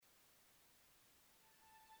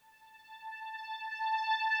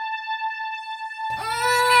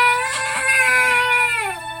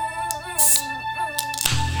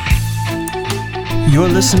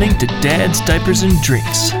listening to Dads, Diapers, and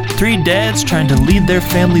Drinks. 3 dads trying to lead their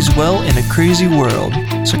families well in a crazy world.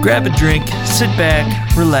 So grab a drink, sit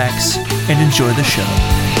back, relax, and enjoy the show.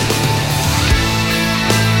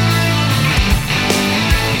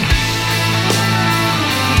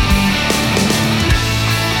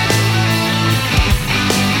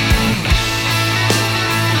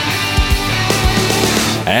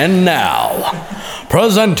 And now,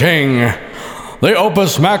 presenting the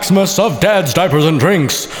opus maximus of Dad's Diapers and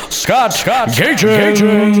Drinks, Scott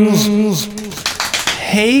Gagens.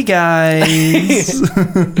 Hey guys.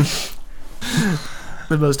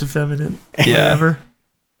 The most effeminate ever.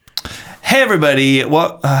 Hey everybody.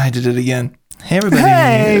 Well, I did it again. Hey everybody.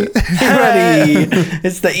 Hey. Hey,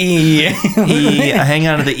 it's the E. I hang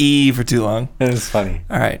on to the E for too long. It was funny.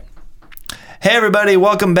 All right. Hey everybody.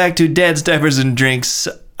 Welcome back to Dad's Diapers and Drinks.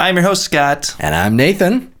 I'm your host, Scott. And I'm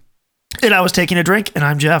Nathan. And I was taking a drink, and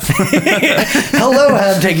I'm Jeff. Hello,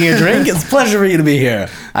 I'm taking a drink. It's a pleasure for you to be here.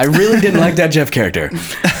 I really didn't like that Jeff character.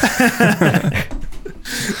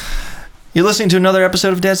 You're listening to another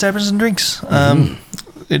episode of Dad's Diapers and Drinks.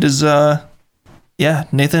 It is, Nathan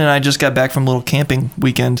and I just got back from a little camping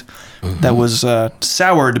weekend that was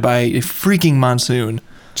soured by a freaking monsoon.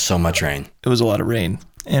 So much rain. It was a lot of rain.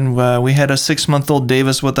 And we had a 6-month-old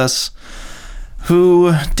Davis with us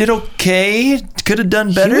who did okay, could have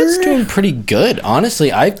done better. He was doing pretty good,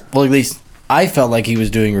 honestly. At least I felt like he was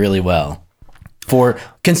doing really well for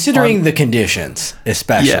considering the conditions,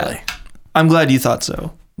 especially. Yeah. I'm glad you thought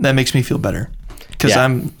so. That makes me feel better because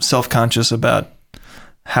I'm self-conscious about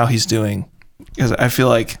how he's doing because I feel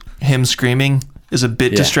like him screaming is a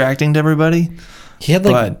bit distracting to everybody. He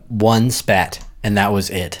had one spat and that was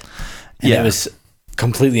it. And it was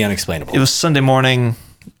completely unexplainable. It was Sunday morning.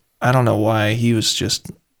 I don't know why. He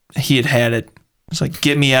had it. It's like,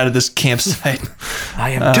 get me out of this campsite.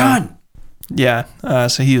 I am done. Yeah.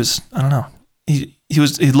 So he was, I don't know.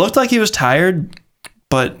 He looked like he was tired,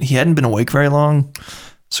 but he hadn't been awake very long.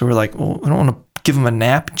 So we're like, well, I don't want to give him a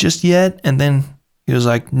nap just yet. And then he was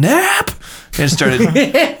like, nap! And started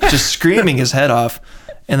just screaming his head off.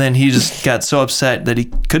 And then he just got so upset that he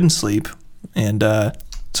couldn't sleep. And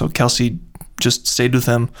so Kelsey just stayed with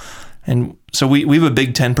him. And so we have a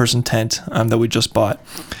big 10-person tent that we just bought,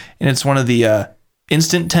 and it's one of the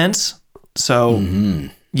instant tents. So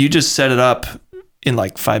you just set it up in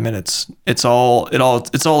like 5 minutes. It's all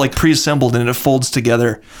like pre-assembled and it folds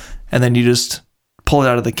together, and then you just pull it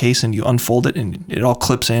out of the case and you unfold it and it all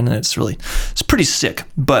clips in, and it's pretty sick.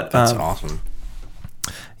 But that's awesome.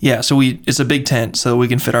 Yeah, so it's a big tent, so we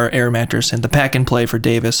can fit our air mattress and the pack and play for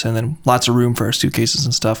Davis, and then lots of room for our suitcases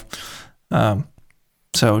and stuff.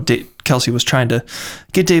 So Kelsey was trying to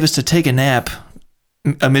get Davis to take a nap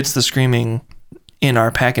amidst the screaming in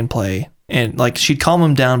our pack and play. And like she'd calm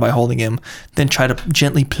him down by holding him, then try to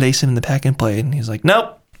gently place him in the pack and play. And he's like,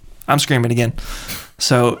 nope, I'm screaming again.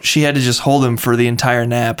 So she had to just hold him for the entire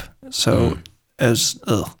nap. So that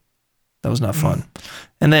was not fun.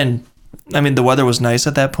 And then, I mean, the weather was nice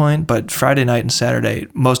at that point, but Friday night and Saturday,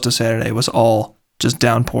 most of Saturday was all just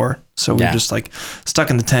downpour. So we were just like stuck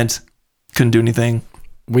in the tent, couldn't do anything.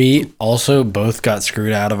 We also both got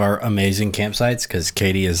screwed out of our amazing campsites because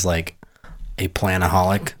Katie is like a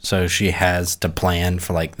planaholic. So she has to plan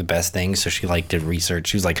for like the best things. So she like did research.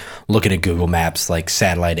 She was like looking at Google Maps, like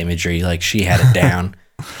satellite imagery, like she had it down.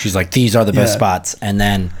 She's like, these are the best spots. And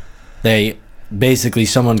then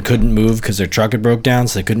someone couldn't move because their truck had broke down.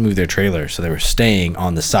 So they couldn't move their trailer. So they were staying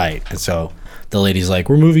on the site. And so the lady's like,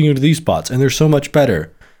 we're moving into these spots and they're so much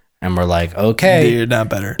better. And we're like, okay. They're not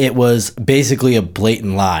better. It was basically a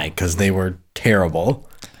blatant lie because they were terrible.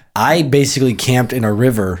 I basically camped in a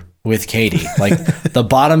river with Katie. Like the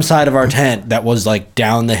bottom side of our tent that was like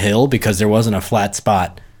down the hill because there wasn't a flat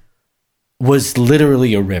spot was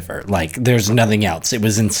literally a river. Like there's nothing else. It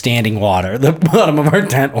was in standing water. The bottom of our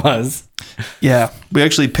tent was. Yeah. We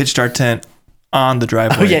actually pitched our tent on the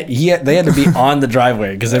driveway. Oh, yeah. They had to be on the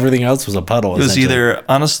driveway because everything else was a puddle. It was either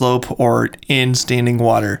on a slope or in standing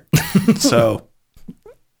water. So,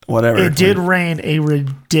 whatever. It did rain a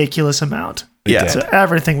ridiculous amount. Yeah. So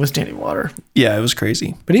everything was standing water. Yeah, it was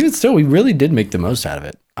crazy. But even still, we really did make the most out of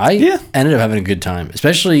it. I ended up having a good time,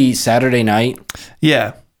 especially Saturday night.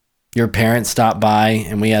 Yeah. Your parents stopped by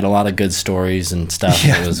and we had a lot of good stories and stuff.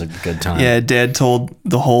 Yeah. It was a good time. Yeah, Dad told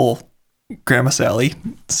the whole Grandma Sally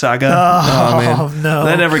saga. Oh man, no,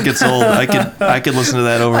 that never gets old. I could listen to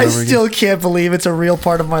that over and over again. I still can't believe it's a real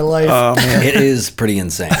part of my life. Oh man, it is pretty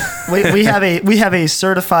insane. we have a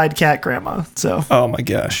certified cat grandma. So oh my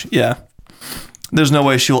gosh, yeah. there's no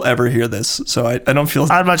way she'll ever hear this. So I don't feel.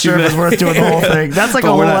 I'm not sure if it's worth doing the whole thing. That's like But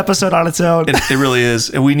a whole we're not- episode on its own. It really is.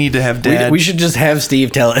 And we need to have We, Dad. we should just have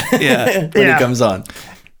Steve tell it Yeah. when Yeah. he comes on.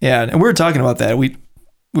 Yeah. And we were talking about that. We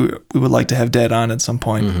would like to have Dad on at some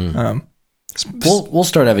point. We'll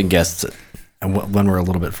start having guests when we're a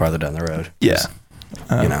little bit farther down the road. Yeah.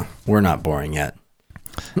 You know, we're not boring yet.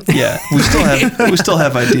 Yeah. We still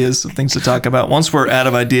have ideas of things to talk about. Once we're out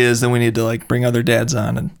of ideas, then we need to like bring other dads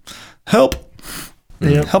on and help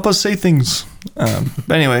us say things.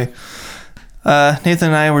 But anyway, Nathan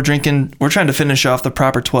and I were drinking. We're trying to finish off the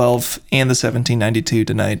Proper 12 and the 1792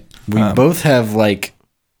 tonight. We both have like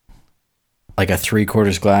a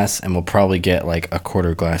 3/4 glass, and we'll probably get like a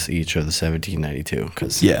quarter glass each of the 1792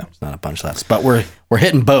 because Yeah. there's not a bunch left. But we're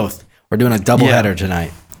hitting both. We're doing a double header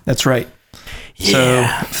tonight. That's right. Yeah.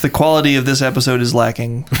 So if the quality of this episode is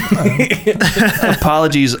lacking,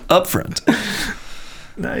 apologies up front.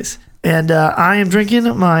 Nice. And I am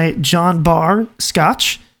drinking my John Barr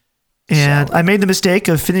Scotch. And I made the mistake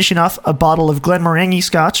of finishing off a bottle of Glenmorangie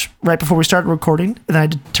Scotch right before we started recording. And I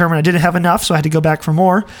determined I didn't have enough, so I had to go back for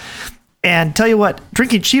more. And tell you what,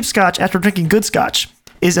 drinking cheap Scotch after drinking good Scotch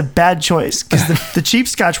is a bad choice because the cheap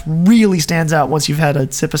Scotch really stands out once you've had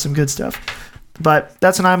a sip of some good stuff. But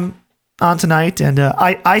that's what I'm on tonight. And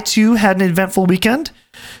I too had an eventful weekend.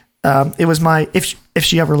 It was my, if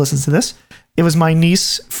she ever listens to this, it was my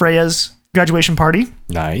niece Freya's graduation party.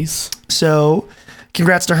 Nice. So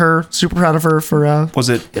congrats to her. Super proud of her for, Was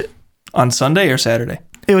it on Sunday or Saturday?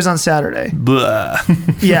 it was on Saturday. Blah.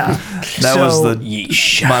 Yeah. That was the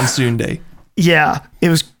Yeesh. monsoon day. Yeah, it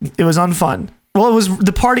was unfun. Well, it was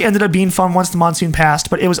the party ended up being fun once the monsoon passed,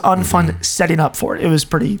 but it was unfun setting up for it. It was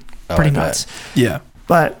pretty I nuts. Yeah.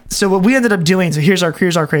 But so what we ended up doing, so here's our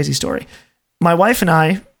crazy story. My wife and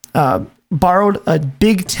I borrowed a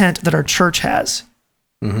big tent that our church has,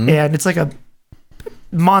 and it's like a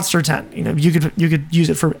monster tent. You know, you could use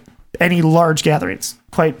it for any large gatherings.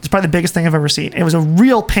 It's probably the biggest thing I've ever seen. It was a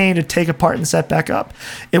real pain to take apart and set back up.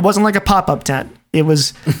 It wasn't like a pop-up tent. It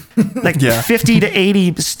was like 50 to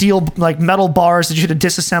 80 steel, like metal bars that you had to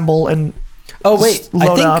disassemble and Oh wait, I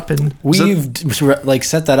load think up. And we've like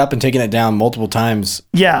set that up and taken it down multiple times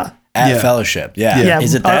yeah. at Yeah. fellowship. Yeah. Yeah,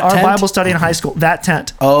 Is it that our tent? Bible study in high school, that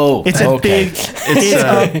tent. Oh, It's a okay. big, it's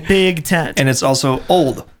a big tent. And it's also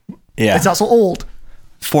old. Yeah. It's also old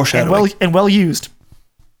Foreshadowing. and well used.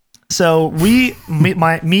 So me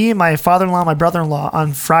and my father-in-law, my brother-in-law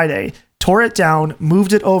on Friday tore it down,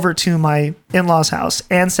 moved it over to my in-laws' house,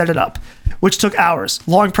 and set it up, which took hours.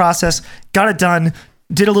 Long process. Got it done.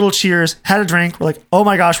 Did a little cheers. Had a drink. We're like, oh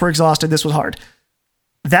my gosh, we're exhausted. This was hard.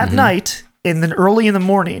 That night, early in the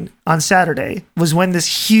morning on Saturday, was when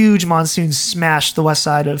this huge monsoon smashed the west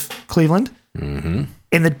side of Cleveland. And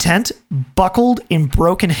the tent buckled and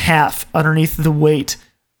broke in half underneath the weight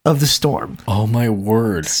of the storm. Oh my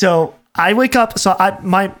word. So I wake up. So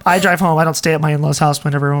I drive home. I don't stay at my in-laws' house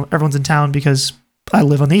whenever everyone's in town because I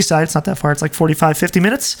live on the east side. It's not that far. It's like 45, 50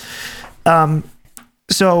 minutes.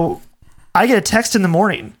 So I get a text in the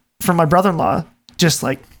morning from my brother-in-law, just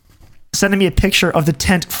like sending me a picture of the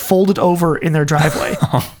tent folded over in their driveway.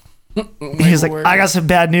 He's like, I got some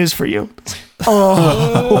bad news for you.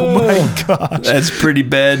 Oh my gosh. That's pretty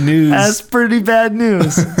bad news. That's pretty bad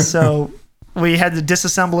news. So we had to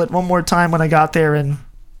disassemble it one more time when I got there and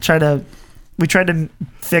tried to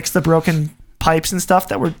fix the broken pipes and stuff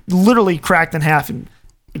that were literally cracked in half and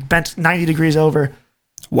bent 90 degrees over.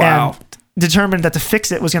 Wow. And determined that to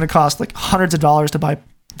fix it was going to cost like hundreds of dollars to buy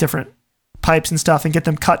different pipes and stuff and get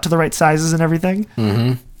them cut to the right sizes and everything.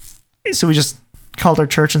 So we just called our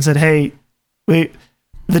church and said, hey,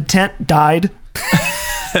 the tent died.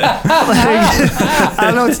 I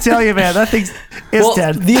don't know what to tell you, man. That thing's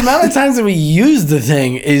dead. The amount of times that we used the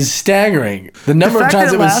thing is staggering. The number of fact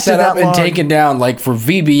times that it it was lasted set up that and long. taken down, like for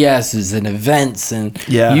VBSs and events and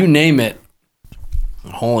Yeah. you name it.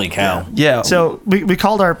 Holy cow. Yeah. So we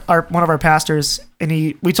called our one of our pastors and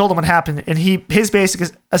we told him what happened, and his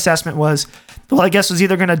basic assessment was, well, I guess it was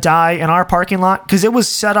either going to die in our parking lot because it was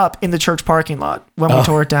set up in the church parking lot when we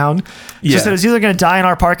tore it down. Yeah. Just that it was either going to die in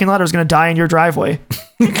our parking lot or it was going to die in your driveway.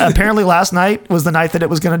 Apparently last night was the night that it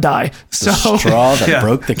was going to die. So Straw that Yeah.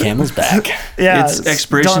 broke the camel's back. yeah, its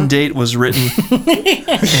expiration done. date was written.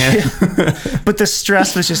 But the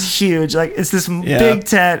stress was just huge. Like it's this Yeah. big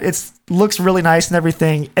tent. It looks really nice and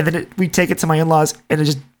everything, and then we take it to my in-laws and it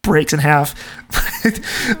just breaks in half.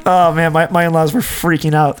 Oh man, my in-laws were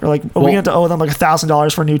freaking out. They're like, "Are we going to owe them like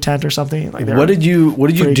 $1,000 for a new tent or something?" Like, What did you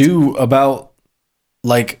freaked. do about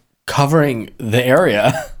like covering the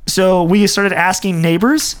area? So we started asking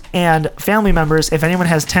neighbors and family members if anyone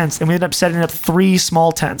has tents, and we ended up setting up 3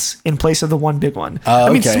 small tents in place of the one big one. I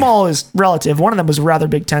mean, Okay. small is relative. One of them was a rather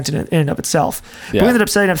big tent in and of itself. But Yeah. we ended up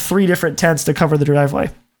setting up 3 different tents to cover the driveway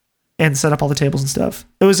and set up all the tables and stuff.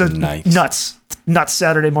 It was a Nice. nuts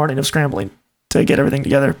Saturday morning of scrambling to get everything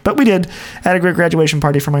together. But we did. I had a great graduation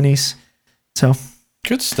party for my niece. So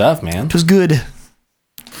Good stuff, man. it was good.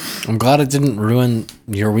 I'm glad it didn't ruin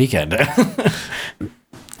your weekend.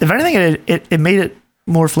 If anything, it made it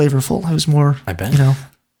more flavorful. It was more, I bet.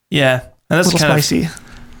 Yeah, and a that's little kind spicy. of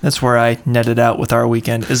that's where I netted out with our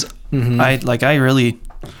weekend. Is I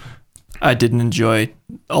didn't enjoy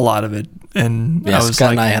a lot of it, and Yeah, I was Scott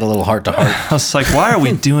like, and I had a little heart to heart. I was like, why are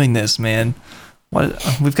we doing this, man?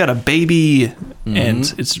 We've got a baby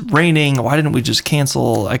and it's raining. Why didn't we just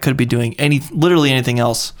cancel? I could be doing literally anything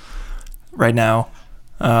else right now.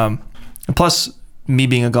 And plus, me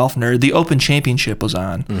being a golf nerd, the Open Championship was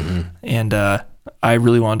on, and I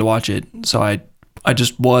really wanted to watch it. So I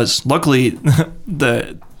just was. Luckily,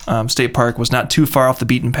 the state park was not too far off the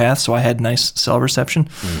beaten path, so I had nice cell reception.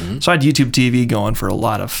 So I had YouTube TV going for a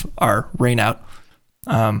lot of our rain out.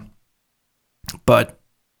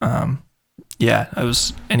 Yeah,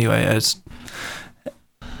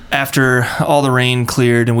 after all the rain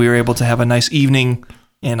cleared and we were able to have a nice evening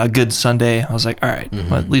and a good Sunday, I was like, all right,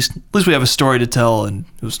 well, at least we have a story to tell, and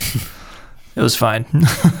it was fine.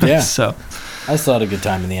 Yeah. So I still had a good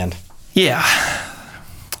time in the end. yeah.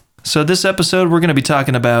 So this episode, we're going to be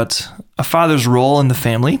talking about a father's role in the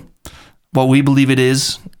family, what we believe it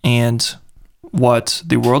is, and what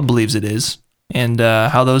the world believes it is, and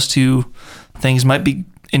how those two things might be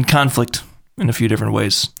in conflict in a few different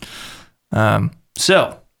ways.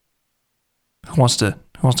 So, who wants to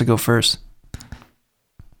go first?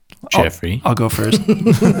 Jeffrey. I'll go first.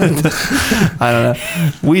 I don't know.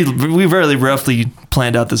 We very roughly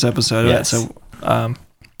planned out this episode. Yes. So,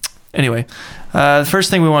 anyway, the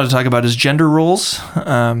first thing we want to talk about is gender roles.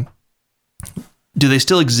 Do they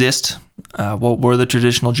still exist? What were the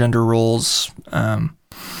traditional gender roles?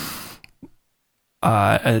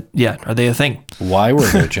 Are they a thing? Why were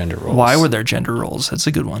there gender roles? Why were there gender roles? That's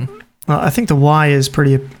a good one. Well, I think the why is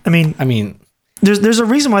pretty. I mean, there's a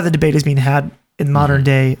reason why the debate is being had in modern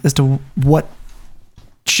day as to what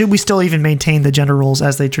should we still even maintain the gender roles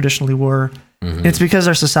as they traditionally were. It's because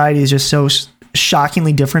our society is just so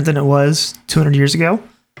shockingly different than it was 200 years ago.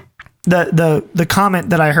 The comment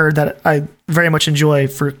that I heard that I very much enjoy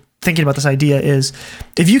for thinking about this idea is,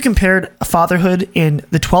 if you compared fatherhood in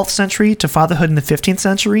the 12th century to fatherhood in the 15th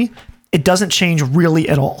century, it doesn't change really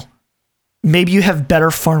at all. Maybe you have better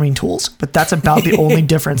farming tools, but that's about the only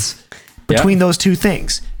difference between those two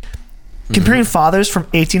things. Comparing fathers from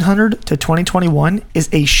 1800 to 2021 is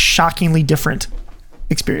a shockingly different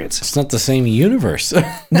experience. It's not the same universe.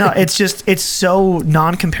 No, it's so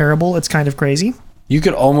non-comparable. It's kind of crazy. You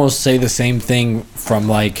could almost say the same thing from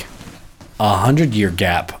like 100-year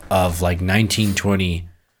gap of like 1920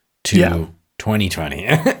 to 2020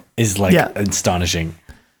 is like astonishing.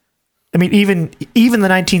 I mean, even the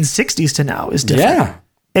 1960s to now is different. Yeah.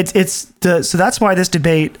 So that's why this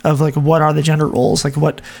debate of like, what are the gender roles? Like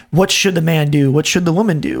what should the man do? What should the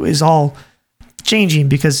woman do is all changing,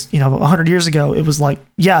 because, 100 years ago, it was like,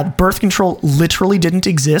 birth control literally didn't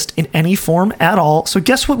exist in any form at all. So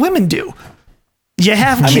guess what women do? You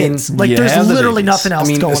have kids. There's literally nothing else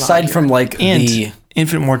going on. Aside from like And the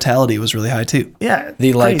infant mortality was really high too.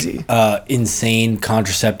 the like crazy. Insane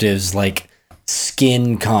contraceptives like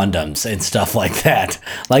skin condoms and stuff like that.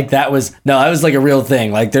 Like that was like a real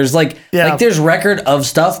thing. Like there's there's record of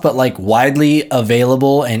stuff, but like widely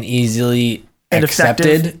available and easily And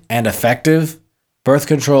accepted and effective. Birth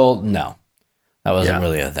control, no. That wasn't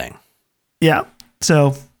really a thing. Yeah.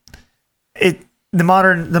 So the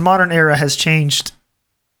modern era has changed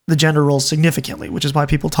the gender roles significantly, which is why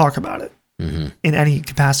people talk about it in any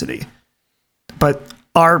capacity. But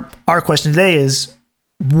our question today is,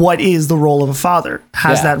 what is the role of a father?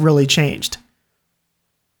 Has that really changed?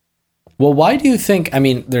 Well, why do you think,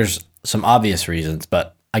 there's some obvious reasons,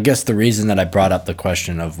 but I guess the reason that I brought up the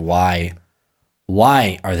question of why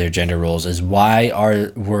are there gender roles is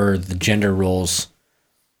were the gender roles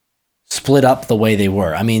split up the way they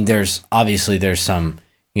were? I mean, there's some,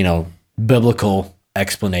 biblical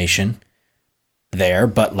explanation there,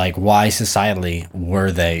 but like why societally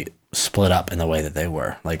were they split up in the way that they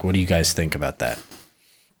were? Like, what do you guys think about that?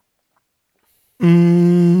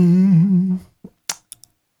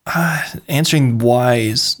 Answering why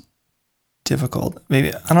is difficult.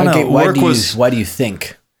 Maybe, I don't know. Why do you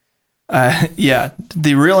think?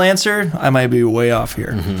 The real answer, I might be way off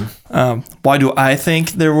here. Why do I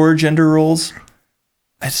think there were gender roles?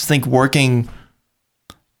 I just think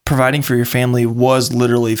providing for your family was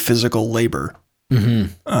literally physical labor.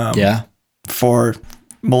 Yeah. For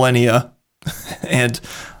millennia. And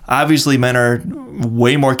obviously men are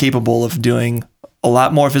way more capable of doing a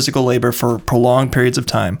lot more physical labor for prolonged periods of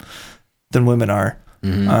time than women are.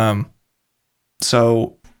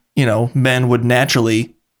 So, men would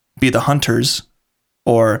naturally be the hunters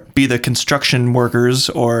or be the construction workers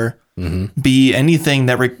or be anything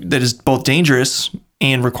that is both dangerous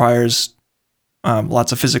and requires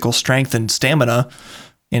lots of physical strength and stamina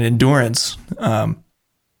and endurance.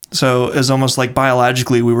 So it's almost like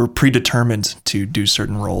biologically we were predetermined to do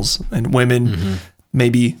certain roles, and women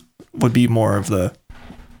maybe would be more of the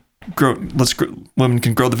women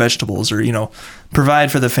can grow the vegetables or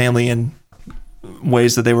provide for the family in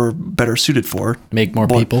ways that they were better suited for. Make more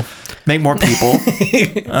people.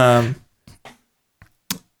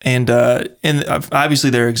 And obviously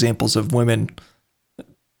there are examples of women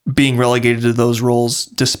being relegated to those roles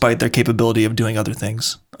despite their capability of doing other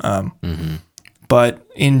things. But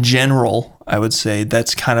in general, I would say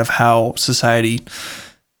that's kind of how society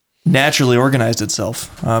naturally organized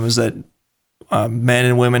itself, is that men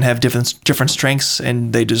and women have different strengths,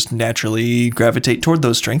 and they just naturally gravitate toward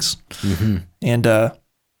those strengths. And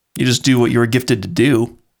you just do what you were gifted to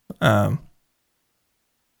do. I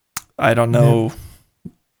don't know.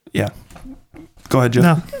 Yeah. Go ahead, Joe.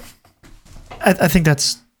 No, I think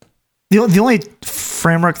that's the only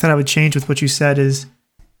framework that I would change with what you said is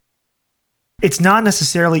it's not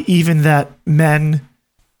necessarily even that men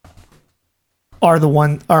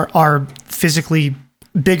are physically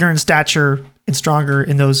bigger in stature and stronger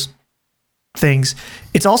in those things.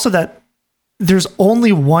 It's also that there's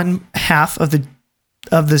only one half of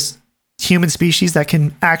this human species that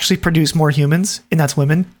can actually produce more humans, and that's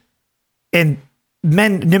women. And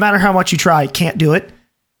men, no matter how much you try, can't do it.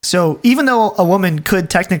 So even though a woman could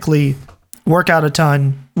technically work out a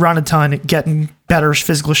ton, run a ton, get in better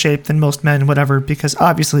physical shape than most men, whatever, because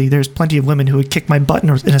obviously there's plenty of women who would kick my butt in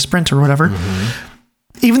a sprint or whatever.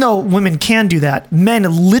 Even though women can do that, men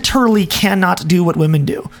literally cannot do what women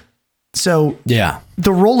do. So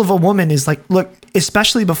the role of a woman is like, look,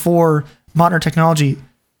 especially before modern technology,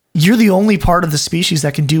 you're the only part of the species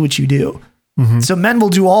that can do what you do. So men will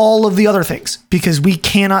do all of the other things because we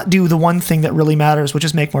cannot do the one thing that really matters, which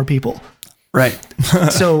is make more people. Right.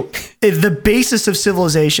 So the basis of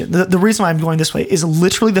civilization, the reason why I'm going this way is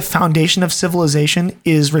literally the foundation of civilization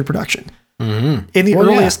is reproduction. In the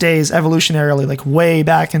earliest days, evolutionarily, like way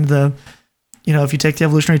back in the, if you take the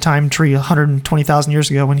evolutionary time tree 120,000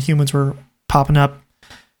 years ago when humans were popping up,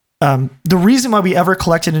 the reason why we ever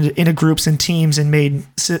collected into groups and teams and made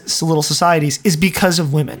little societies is because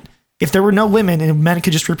of women. If there were no women and men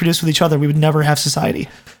could just reproduce with each other, we would never have society.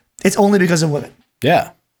 It's only because of women.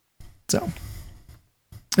 Yeah. So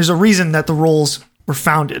there's a reason that the roles were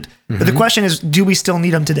founded. But the question is, do we still need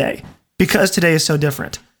them today? Because today is so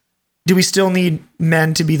different. Do we still need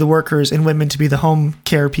men to be the workers and women to be the home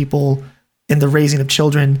care people in the raising of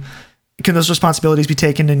children? Can those responsibilities be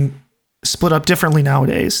taken and split up differently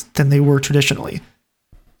nowadays than they were traditionally?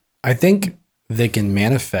 I think they can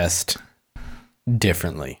manifest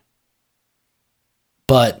differently.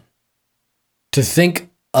 But to think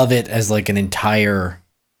of it as like an entire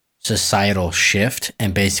societal shift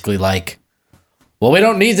and basically like, well, we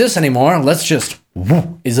don't need this anymore. Let's just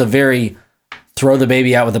is a very throw the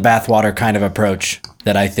baby out with the bathwater kind of approach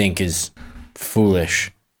that I think is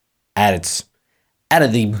foolish at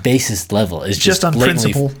the basis level. Is just on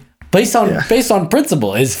principle. Based on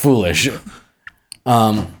principle is foolish.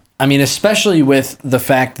 I mean, especially with the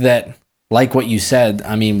fact that, like what you said,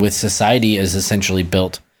 I mean, with society is essentially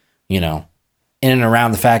built, in and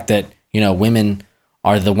around the fact that, women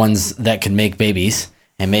are the ones that can make babies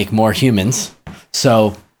and make more humans.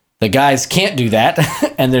 So the guys can't do that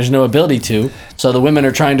and there's no ability to. So the women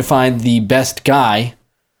are trying to find the best guy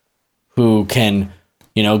who can,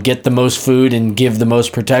 get the most food and give the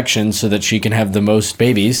most protection so that she can have the most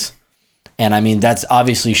babies. And I mean, that's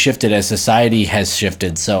obviously shifted as society has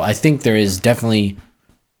shifted. So I think there is definitely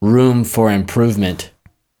room for improvement.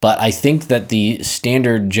 But I think that the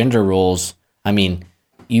standard gender roles, I mean,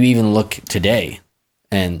 you even look today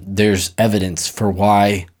and there's evidence for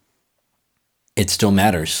why it still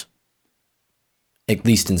matters, at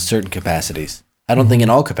least in certain capacities. I don't think in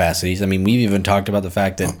all capacities. I mean, we've even talked about the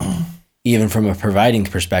fact that even from a providing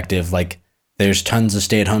perspective, like there's tons of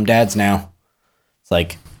stay-at-home dads now. It's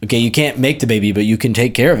like, okay, you can't make the baby, but you can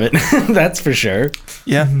take care of it. That's for sure.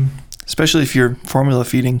 Yeah. Especially if you're formula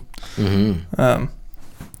feeding.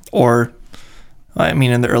 Or, I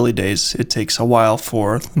mean, in the early days, it takes a while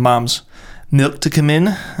for mom's milk to come in.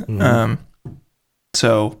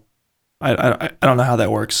 So I don't know how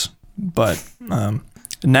that works, but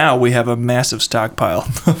now we have a massive stockpile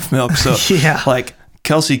of milk. So Yeah. like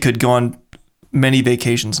Kelsey could go on many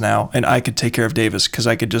vacations now, and I could take care of Davis because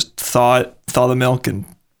I could just thaw the milk and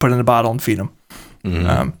put it in a bottle and feed him.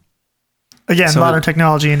 Again, so- modern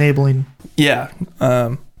technology enabling. Yeah.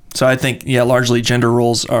 So I think, largely gender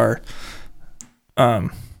roles are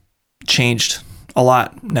changed a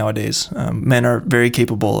lot nowadays. Men are very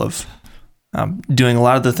capable of doing a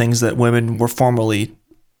lot of the things that women were formerly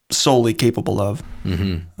solely capable of.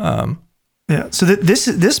 Yeah. So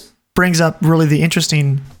this brings up really the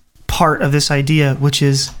interesting part of this idea, which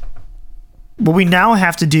is what we now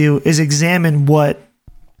have to do is examine what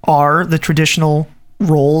are the traditional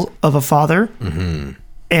role of a father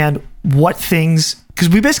and what things, because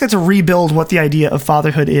we basically have to rebuild what the idea of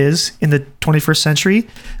fatherhood is in the 21st century.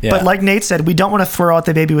 Yeah. But like Nate said, we don't want to throw out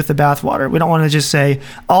the baby with the bathwater. We don't want to just say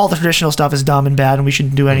all the traditional stuff is dumb and bad and we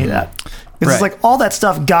shouldn't do any of that. Because it's Right. like all that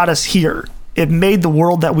stuff got us here. It made the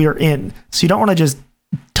world that we are in. So you don't want to just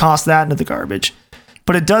toss that into the garbage.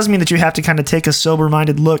 But it does mean that you have to kind of take a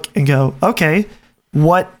sober-minded look and go, okay,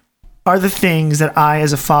 what are the things that I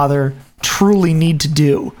as a father truly need to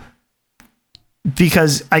do?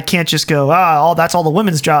 Because I can't just go, that's all the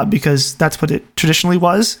women's job because that's what it traditionally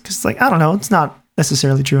was. Because it's like, I don't know, it's not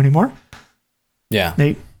necessarily true anymore. Yeah.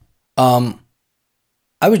 Nate? I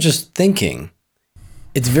was just thinking,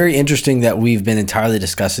 it's very interesting that we've been entirely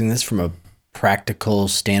discussing this from a practical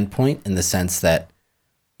standpoint in the sense that,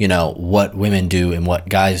 what women do and what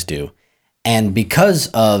guys do. And because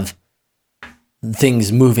of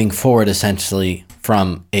things moving forward essentially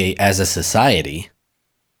as a society,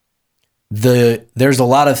 there's a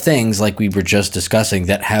lot of things like we were just discussing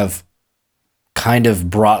that have kind of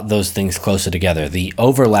brought those things closer together. The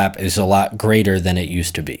overlap is a lot greater than it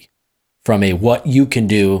used to be from what you can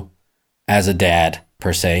do as a dad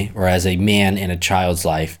per se, or as a man in a child's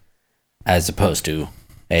life, as opposed to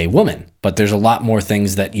a woman. But there's a lot more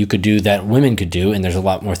things that you could do that women could do, and there's a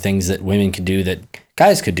lot more things that women could do that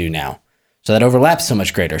guys could do now. So that overlap's so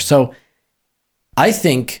much greater. So I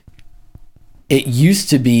think it used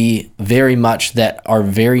to be very much that our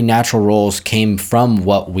very natural roles came from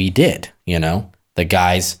what we did. The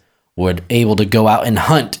guys would able to go out and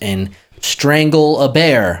hunt and strangle a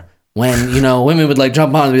bear when, women would like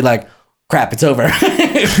jump on and be like, crap, it's over.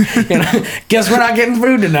 Guess we're not getting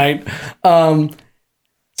food tonight.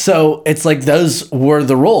 So it's like those were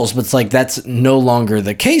the roles, but it's like that's no longer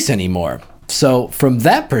the case anymore. So from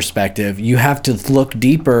that perspective, you have to look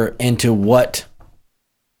deeper into what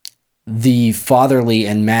the fatherly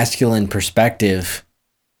and masculine perspective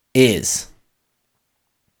is,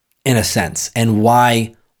 in a sense, and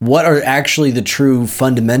what are actually the true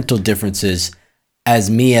fundamental differences as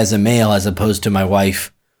me as a male as opposed to my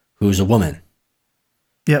wife who's a woman.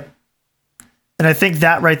 Yep. And I think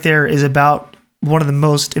that right there is about one of the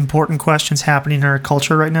most important questions happening in our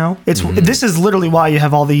culture right now. This is literally why you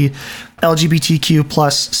have all the LGBTQ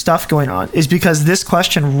plus stuff going on, is because this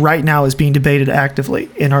question right now is being debated actively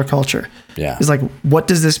in our culture. Yeah. It's like, what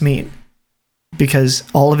does this mean? Because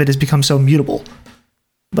all of it has become so mutable.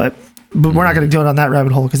 But we're not going to go down that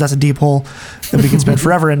rabbit hole because that's a deep hole that we can spend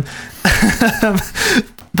forever in.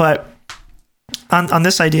 But on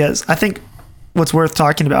this idea, I think what's worth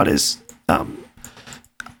talking about is,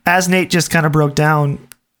 as Nate just kind of broke down,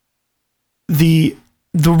 the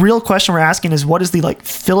real question we're asking is, what is the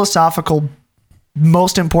philosophical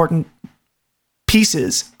most important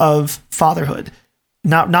pieces of fatherhood?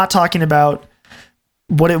 Not talking about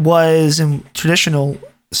what it was and traditional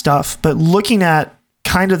stuff, but looking at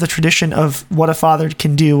kind of the tradition of what a father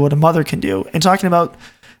can do, what a mother can do, and talking about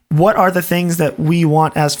what are the things that we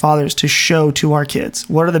want as fathers to show to our kids.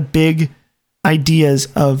 What are the big ideas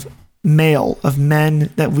of men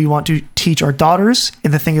that we want to teach our daughters,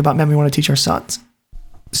 and the thing about men we want to teach our sons.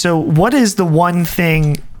 So what is the one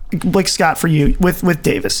thing, like Scott, for you with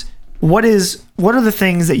Davis, what are the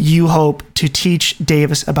things that you hope to teach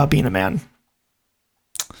Davis about being a man?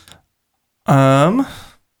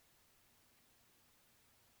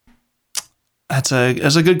 That's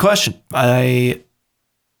a good question. I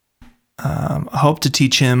hope to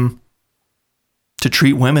teach him to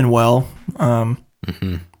treat women well.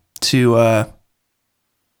 To I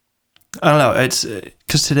don't know. It's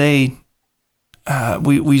because today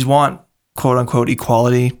we want quote unquote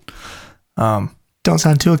equality. Don't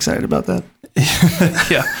sound too excited about that.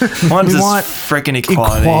 Yeah, we want freaking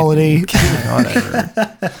equality.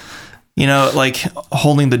 Whatever. Like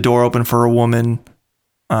holding the door open for a woman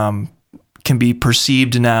can be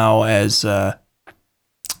perceived now as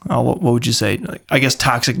what would you say? I guess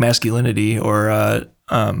toxic masculinity or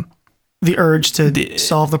the urge to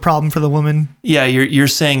solve the problem for the woman. Yeah, you're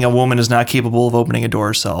saying a woman is not capable of opening a door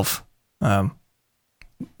herself,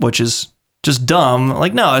 which is just dumb.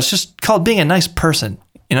 Like, no, it's just called being a nice person,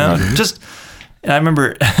 you know. And I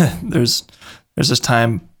remember there's this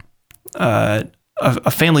time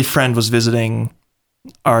a family friend was visiting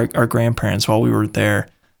our grandparents while we were there,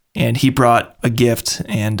 and he brought a gift,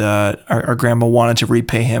 and our grandma wanted to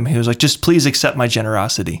repay him. He was like, "Just please accept my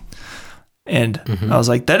generosity." And I was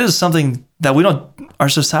like, that is something that our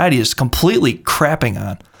society is completely crapping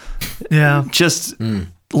on. Yeah. Just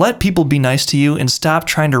let people be nice to you and stop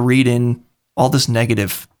trying to read in all these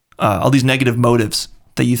negative motives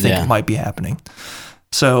that you think might be happening.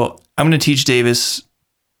 So I'm going to teach Davis,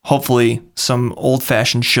 hopefully, some old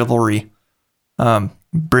fashioned chivalry.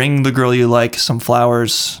 Bring the girl you like some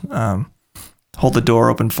flowers, hold the door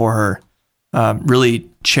open for her, really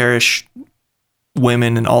cherish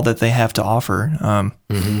women and all that they have to offer.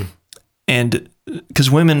 And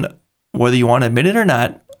because women, whether you want to admit it or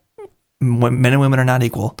not, men and women are not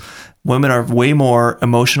equal. Women are way more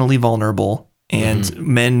emotionally vulnerable, and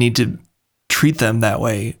men need to treat them that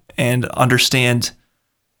way and understand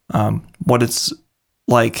what it's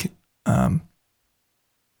like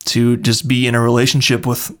to just be in a relationship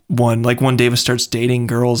with one. Like when Davis starts dating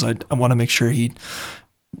girls, I want to make sure he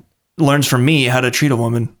learns from me how to treat a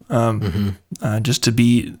woman, just to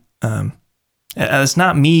be, it's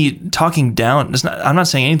not me talking down. I'm not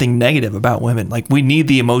saying anything negative about women. Like, we need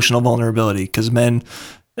the emotional vulnerability because men,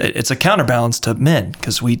 it's a counterbalance to men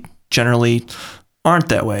because we generally aren't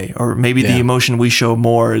that way. Or maybe the emotion we show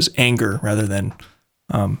more is anger rather than,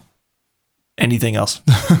 anything else.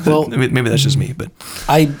 Well, maybe that's just me, but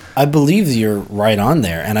I believe you're right on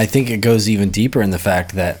there. And I think it goes even deeper in the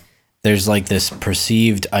fact that there's like this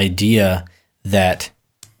perceived idea that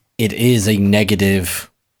it is a negative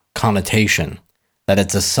connotation, that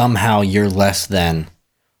it's a somehow you're less than,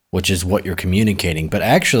 which is what you're communicating. But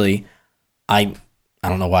actually, I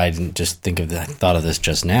don't know why I didn't just thought of this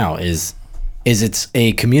just now, is it's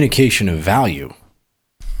a communication of value.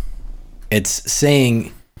 It's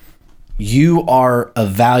saying you are a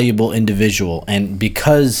valuable individual, and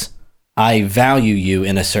because I value you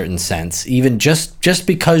in a certain sense, even just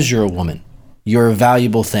because you're a woman, you're a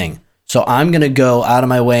valuable thing. So I'm going to go out of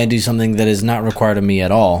my way and do something that is not required of me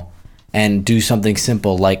at all, and do something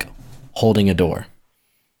simple like holding a door.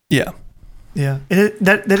 Yeah. Yeah.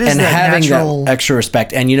 That is and that having natural... that extra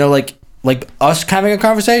respect. And, you know, like us having a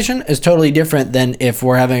conversation is totally different than if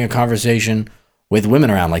we're having a conversation with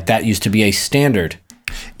women around. Like, that used to be a standard.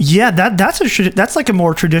 Yeah, that's like a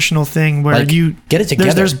more traditional thing where like, you get it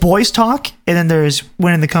together. There's boys talk, and then there's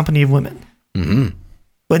when in the company of women.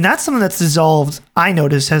 But that's something that's dissolved. I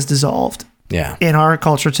notice has dissolved. Yeah. In our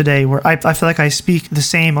culture today, where I feel like I speak the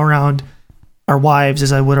same around our wives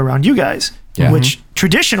as I would around you guys, which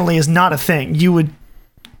traditionally is not a thing. You would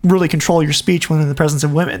really control your speech when in the presence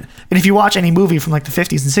of women. And if you watch any movie from like the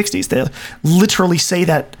 50s and 60s, they literally say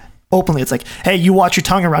that openly. It's like, hey, you watch your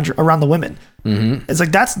tongue around the women. It's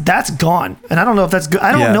like that's gone, and I don't know if that's good.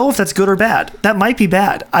 I don't know if that's good or bad. That might be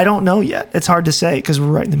bad. I don't know yet. It's hard to say because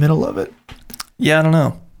we're right in the middle of it. Yeah, I don't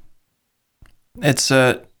know. It's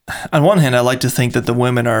on one hand, I like to think that the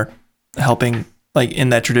women are helping, like in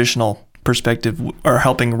that traditional perspective, are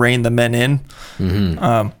helping rein the men in.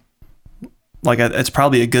 Like it's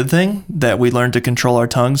probably a good thing that we learn to control our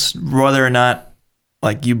tongues, whether or not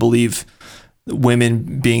like you believe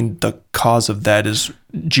women being the cause of that is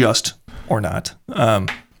just or not.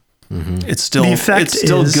 It's still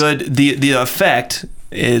good. The effect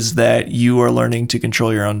is that you are learning to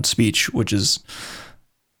control your own speech, which is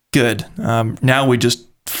good. Now we just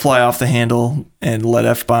fly off the handle and let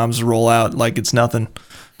F-bombs roll out like it's nothing.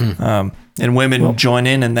 And women join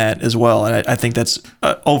in that as well. And I think that's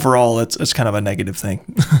overall, it's kind of a negative thing.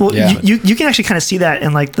 Well, you can actually kind of see that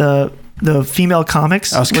in like the female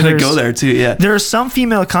comics. I was going to go there too. Yeah. There are some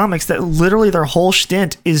female comics that literally their whole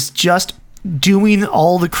stint is just doing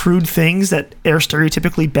all the crude things that are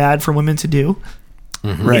stereotypically bad for women to do.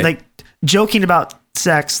 Right. Like joking about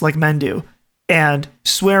sex like men do, and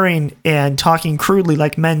swearing and talking crudely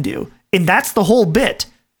like men do. And that's the whole bit.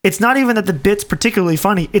 It's not even that the bit's particularly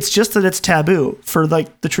funny. It's just that it's taboo for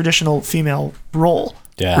like the traditional female role.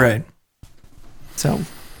 Yeah. Right. So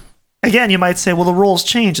again, you might say, well, the roles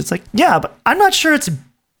change. It's like, yeah, but I'm not sure it's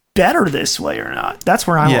better this way or not. That's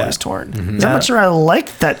where I'm always torn. I'm not sure I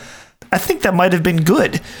like that. I think that might have been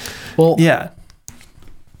good. Well, yeah.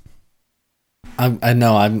 I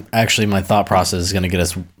know. I'm actually, my thought process is going to get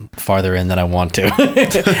us farther in than I want to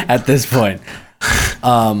at this point.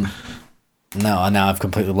 No, now I've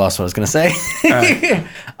completely lost what I was going to say.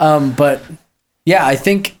 But yeah, I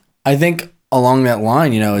think I think along that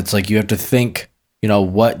line, it's like you have to think,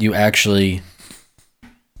 what you actually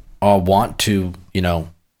want to,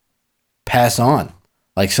 pass on.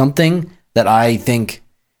 Like something that I think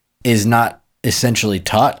is not essentially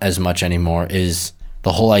taught as much anymore is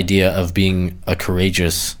the whole idea of being a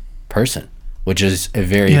courageous person, which is a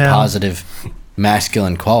very positive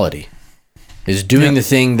masculine quality, is doing the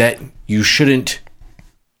thing that you shouldn't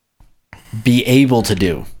be able to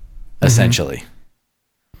do, essentially,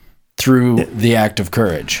 through the act of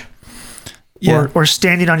courage. Or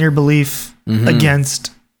standing on your belief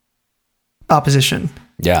against opposition.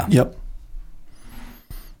 Yeah. Yep.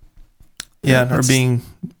 Yeah, or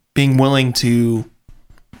being willing to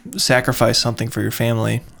sacrifice something for your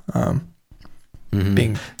family.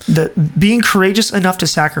 Being courageous enough to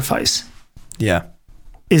sacrifice. Yeah.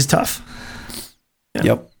 Is tough. Yeah.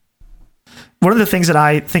 Yep. One of the things that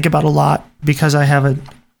I think about a lot, because I have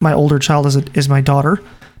my older child is my daughter,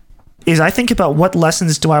 is I think about what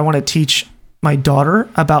lessons do I want to teach my daughter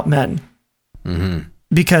about men.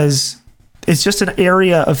 Because it's just an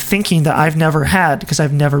area of thinking that I've never had, because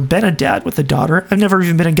I've never been a dad with a daughter. I've never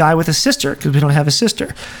even been a guy with a sister, because we don't have a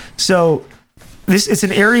sister. So it's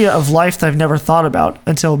an area of life that I've never thought about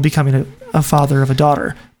until becoming a father of a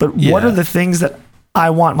daughter. But what are the things that I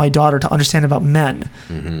want my daughter to understand about men?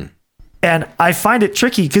 And I find it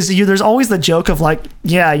tricky because there's always the joke of like,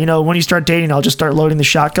 when you start dating, I'll just start loading the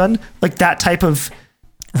shotgun, like that type of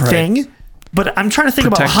thing. But I'm trying to think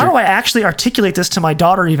about how do I actually articulate this to my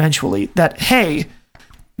daughter eventually, that, hey,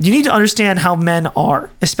 you need to understand how men are,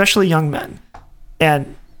 especially young men,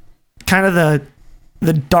 and kind of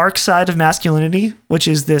the dark side of masculinity, which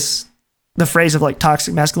is the phrase of like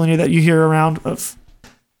toxic masculinity that you hear around of,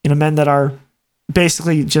 men that are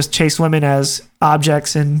basically just chase women as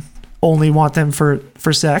objects and only want them for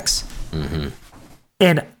sex.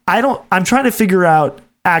 And I'm trying to figure out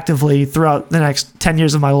actively throughout the next 10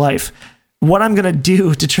 years of my life what I'm going to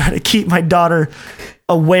do to try to keep my daughter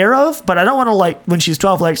aware of, but I don't want to, like, when she's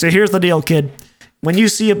 12, like, so here's the deal, kid. When you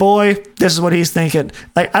see a boy, this is what he's thinking.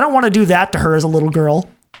 Like, I don't want to do that to her as a little girl,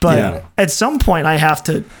 but at some point I have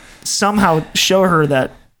to somehow show her that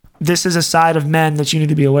this is a side of men that you need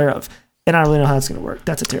to be aware of. And I don't really know how that's going to work.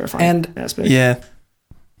 That's a terrifying aspect. Yeah.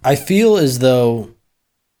 I feel as though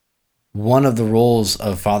one of the roles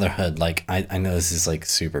of fatherhood, like I know this is like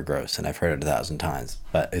super gross and I've heard it 1,000 times,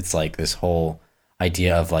 but it's like this whole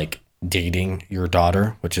idea of like dating your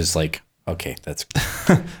daughter, which is like, okay, that's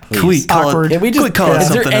Can we call it? Is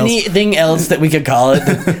there anything else that we could call it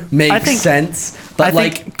that makes sense? But I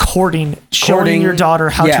think courting, showing your daughter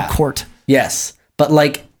how to court. Yes, but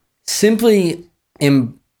like simply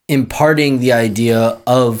imparting the idea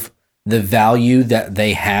of the value that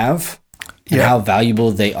they have and how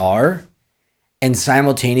valuable they are, and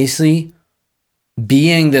simultaneously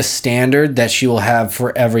being the standard that she will have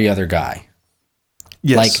for every other guy.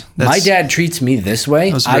 Yes, like, my dad treats me this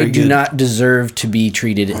way. I do not deserve to be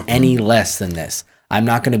treated any less than this. I'm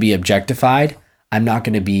not going to be objectified. I'm not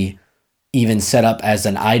going to be even set up as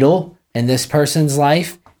an idol in this person's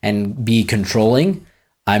life and be controlling.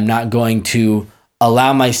 I'm not going to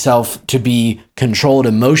allow myself to be controlled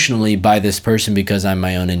emotionally by this person because I'm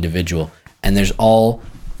my own individual. And there's all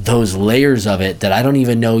those layers of it that I don't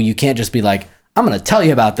even know. You can't just be like, I'm going to tell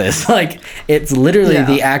you about this. Like, it's literally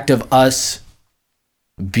the act of us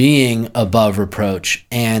being above reproach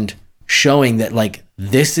and showing that, like,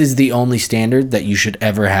 this is the only standard that you should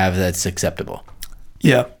ever have that's acceptable.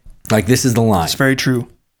 Yeah. Like, this is the line. It's very true.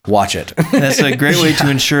 Watch it. That's a great way to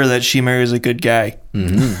ensure that she marries a good guy.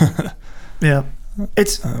 Yeah.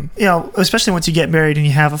 It's, especially once you get married and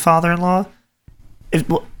you have a father-in-law.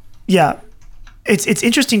 It's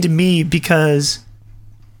interesting to me because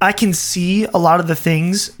I can see a lot of the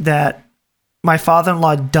things that my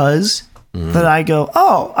father-in-law does that I go,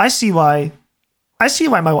 oh, I see why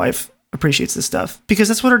my wife appreciates this stuff, because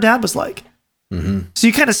that's what her dad was like. So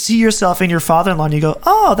you kind of see yourself in your father-in-law and you go,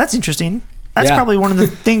 oh, that's interesting. That's probably one of the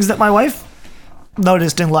things that my wife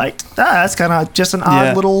noticed and liked. That's kind of just an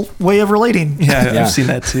odd little way of relating. Yeah, I've seen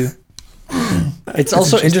that too. It's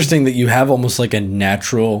also interesting that you have almost like a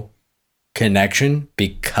natural connection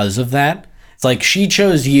because of that. It's like she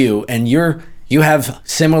chose you, and you have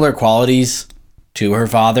similar qualities to her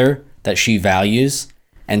father that she values,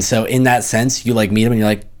 and so in that sense, you like meet him and you're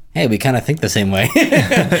like, hey, we kind of think the same way.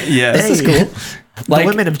 Yeah, this is cool. Like, the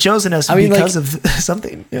women have chosen us because of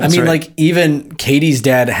something. Yeah, like even Katie's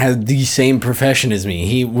dad had the same profession as me.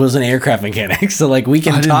 He was an aircraft mechanic, so like we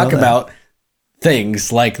can talk about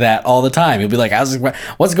things like that all the time. He'll be like,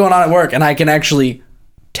 what's going on at work? And I can actually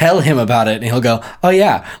tell him about it, and he'll go, oh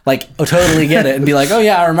yeah, like totally get it, and be like, oh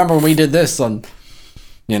yeah, I remember when we did this on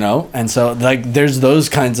You know? And so like there's those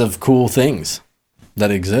kinds of cool things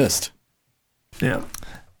that exist. Yeah.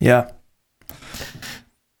 Yeah.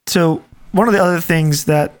 So one of the other things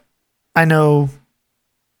that I know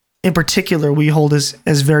in particular we hold as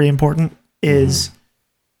very important is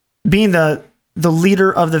being the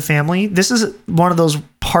leader of the family. This is one of those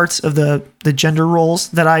parts of the gender roles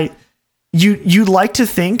that you'd like to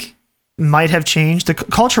think might have changed. The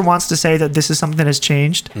culture wants to say that this is something that has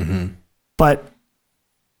changed, but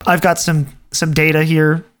I've got some data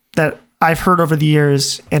here that I've heard over the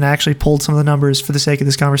years, and I actually pulled some of the numbers for the sake of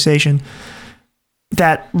this conversation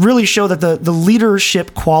that really show that the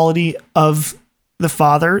leadership quality of the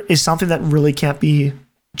father is something that really can't be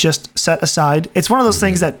just set aside. It's one of those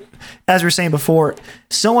things that, as we were saying before,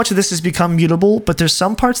 so much of this has become mutable, but there's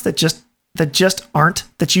some parts that just aren't,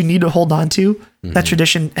 that you need to hold on to. That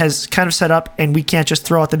tradition has kind of set up, and we can't just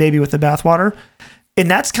throw out the baby with the bathwater. And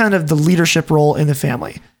that's kind of the leadership role in the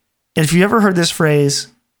family. And if you ever heard this phrase,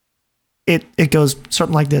 it goes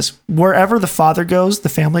something like this: wherever the father goes, the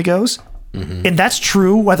family goes. And that's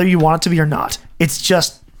true whether you want it to be or not. It's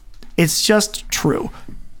just true.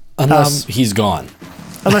 Unless he's gone.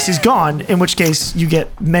 Unless he's gone, in which case you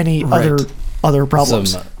get many other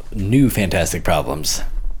problems. Some new fantastic problems.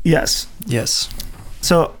 Yes.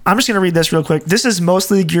 So I'm just going to read this real quick. This is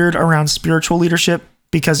mostly geared around spiritual leadership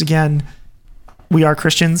because, again, we are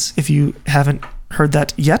Christians, if you haven't heard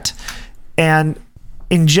that yet. And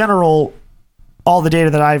in general, all the data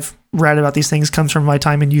that I've read about these things comes from my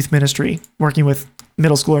time in youth ministry, working with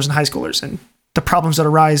middle schoolers and high schoolers and the problems that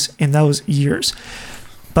arise in those years.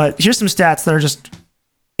 But here's some stats that are just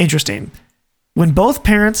interesting. When both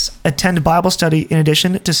parents attend Bible study in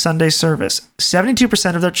addition to Sunday service,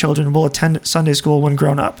 72% of their children will attend Sunday school when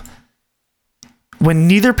grown up. When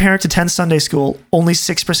neither parent attends Sunday school, only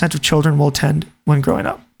 6% of children will attend when growing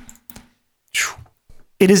up.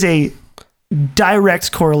 It is a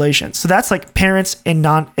direct correlation. So that's like parents and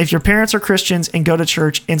if your parents are Christians and go to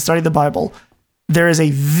church and study the Bible, there is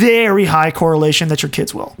a very high correlation that your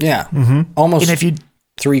kids will. Yeah. Almost And if you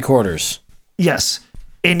 3/4. Yes.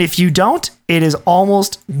 And if you don't, it is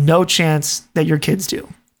almost no chance that your kids do.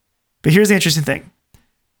 But here's the interesting thing.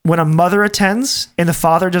 When a mother attends and the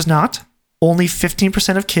father does not, only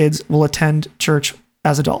 15% of kids will attend church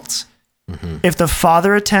as adults. If the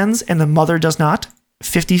father attends and the mother does not,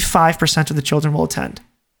 55% of the children will attend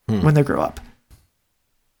when they grow up.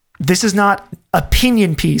 This is not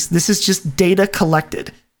opinion piece. This is just data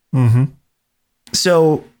collected.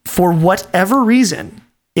 So for whatever reason,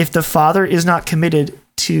 if the father is not committed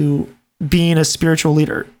to being a spiritual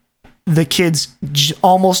leader, the kids,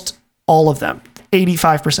 almost all of them,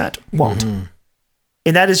 85% won't.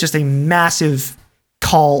 And that is just a massive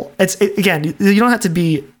call. Again, you don't have to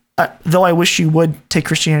be, though I wish you would take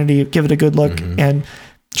Christianity, give it a good look and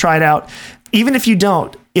try it out. Even if you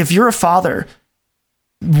don't, if you're a father,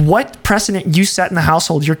 what precedent you set in the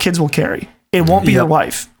household, your kids will carry. It won't be your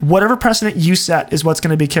wife. Whatever precedent you set is what's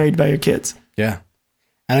going to be carried by your kids. Yeah.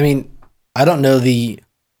 And I mean, I don't know the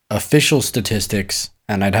official statistics,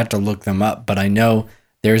 and I'd have to look them up, but I know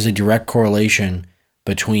there's a direct correlation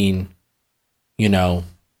between,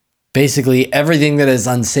 basically everything that is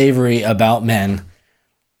unsavory about men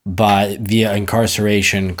via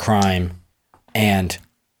incarceration, crime, and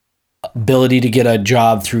ability to get a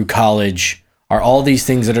job through college are all these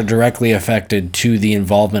things that are directly affected to the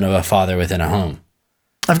involvement of a father within a home.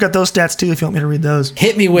 I've got those stats too, if you want me to read those.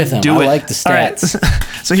 Hit me with them. I like the stats. All right.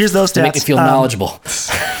 So here's those stats. Make me feel knowledgeable.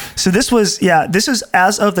 So this is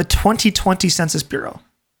as of the 2020 Census Bureau.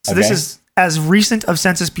 So this is as recent of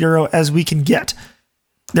Census Bureau as we can get.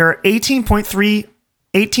 There are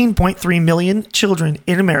 18.3 million children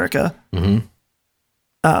in America. 1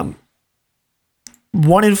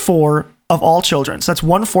 in 4 of all children, so that's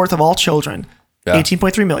 1/4 of all children,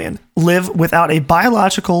 18.3 million, live without a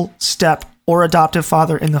biological step or adoptive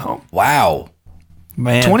father in the home. Wow.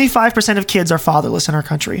 Man. 25% of kids are fatherless in our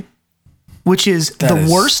country, which is the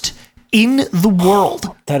worst in the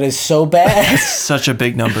world. That is so bad. Such a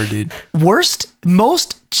big number, dude.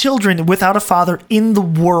 Most children without a father in the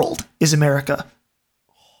world is America.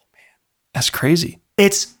 Oh, man. That's crazy.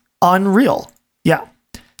 It's unreal. Yeah.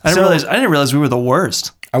 I didn't realize we were the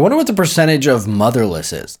worst. I wonder what the percentage of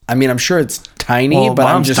motherless is. I mean, I'm sure it's tiny, but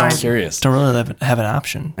I'm just curious. Don't really have an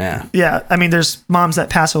option. Yeah. Yeah. I mean, there's moms that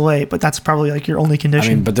pass away, but that's probably like your only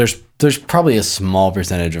condition. I mean, but there's probably a small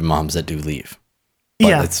percentage of moms that do leave.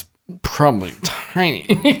 But it's probably tiny.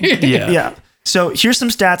 Yeah. So here's some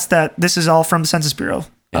stats that this is all from the Census Bureau.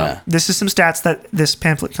 Yeah. This is some stats that this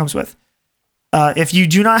pamphlet comes with. If you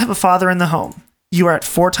do not have a father in the home, you are at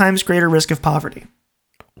 4 times greater risk of poverty.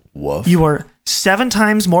 Woof. You are 7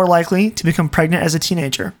 times more likely to become pregnant as a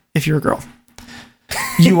teenager if you're a girl.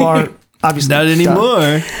 You are obviously Not anymore.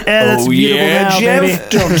 And that's beautiful now, baby.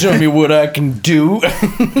 Don't tell me what I can do.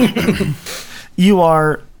 You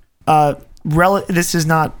are this is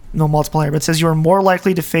not no multiplier, but it says you are more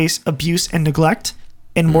likely to face abuse and neglect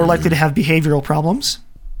and more likely to have behavioral problems.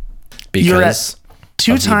 You're at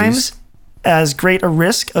 2 times as great a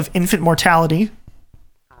risk of infant mortality.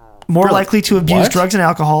 More likely to abuse What? drugs and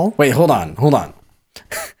alcohol. Wait, hold on.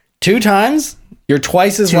 2 times? You're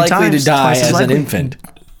twice as 2 likely times, to die twice as as an likely. infant.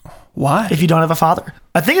 Why? If you don't have a father.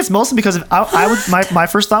 I think it's mostly because of my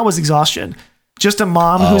first thought was exhaustion. Just a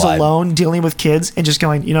mom who's alone dealing with kids and just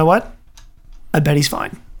going, you know what? I bet he's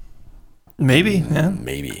fine. Maybe. Yeah.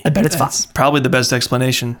 Maybe. I bet it's That's fine. probably the best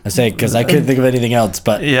explanation. I say because I couldn't think of anything else,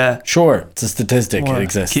 but Yeah. sure, it's a statistic. Well, It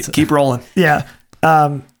exists. Keep rolling. Yeah.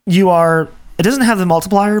 You are. It doesn't have the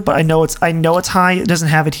multiplier, but I know it's high. It doesn't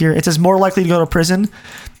have it here. It says more likely to go to prison.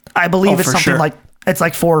 I believe it's for something sure. like it's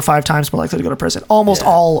like 4 or 5 times more likely to go to prison. Almost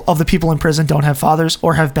all of the people in prison don't have fathers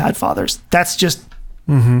or have bad fathers. That's just.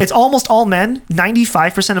 It's almost all men.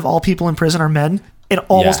 95% of all people in prison are men, and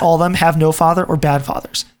almost all of them have no father or bad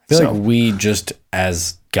fathers. I feel like we just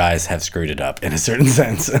as guys have screwed it up in a certain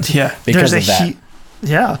sense. Yeah. because of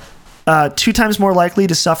that. 2 times more likely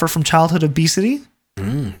to suffer from childhood obesity.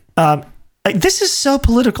 This is so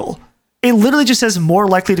political. It literally just says more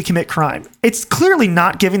likely to commit crime. It's clearly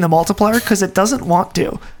not giving the multiplier because it doesn't want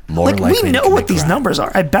to. More like likely we to know commit what these crime. numbers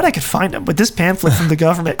are. I bet I could find them, but this pamphlet from the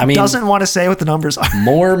government mean- doesn't want to say what the numbers are.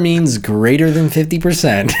 More means greater than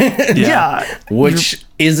 50%, Yeah, which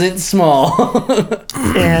isn't small.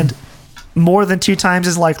 and more than 2 times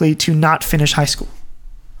as likely to not finish high school.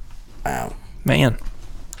 Wow. Man.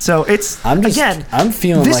 So it's I'm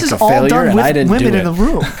feeling this like is a all failure done and with I didn't women do in the it.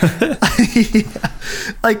 room.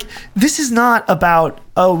 Like this is not about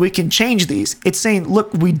we can change these. It's saying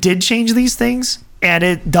look, we did change these things and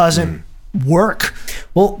it doesn't work.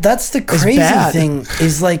 Well, that's the crazy bad. thing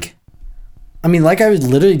is like, I mean, like I was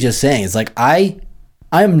literally just saying, it's like I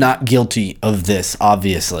am not guilty of this,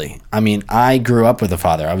 obviously. I mean, I grew up with a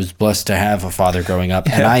father. I was blessed to have a father growing up,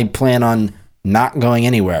 and I plan on not going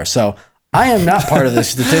anywhere. So I am not part of the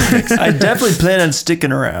statistics. I definitely plan on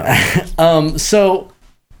sticking around.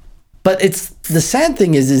 But it's the sad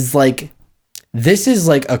thing is like, this is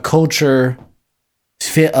like a culture,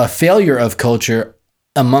 a failure of culture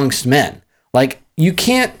amongst men. Like we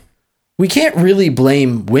can't really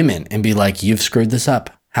blame women and be like, you've screwed this up.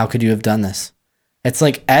 How could you have done this? It's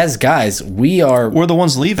like, as guys, we're the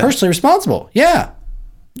ones leaving. personally responsible. Yeah.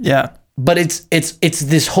 Yeah. But it's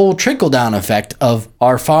this whole trickle down effect of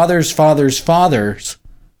our fathers'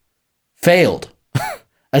 failed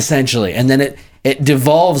essentially. And then it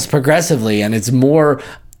devolves progressively and it's more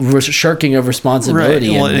shirking of responsibility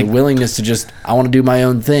Right. Well, and the willingness to just, I want to do my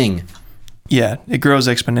own thing. Yeah. It grows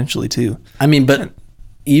exponentially too. I mean, but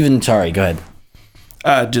sorry, go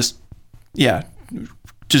ahead.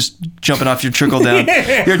 Just jumping off your trickle down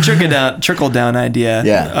idea.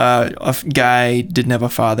 Yeah. A guy didn't have a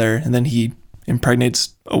father, and then he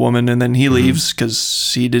impregnates a woman, and then he leaves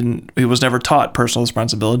because he was never taught personal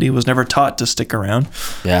responsibility. He was never taught to stick around.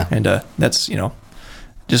 Yeah. And that's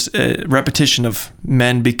just a repetition of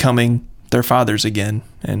men becoming their fathers again.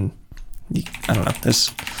 And I don't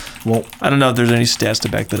know. I don't know if there's any stats to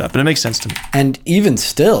back that up, but it makes sense to me. And even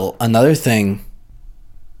still, another thing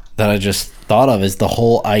that I just thought of is the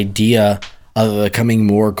whole idea of becoming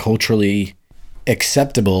more culturally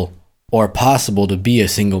acceptable or possible to be a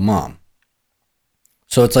single mom.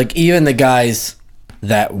 So it's like even the guys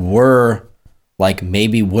that were like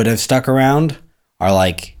maybe would have stuck around are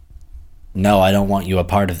like, no, I don't want you a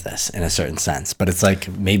part of this in a certain sense. But it's like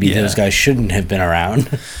maybe those guys shouldn't have been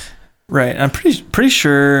around. Right. I'm pretty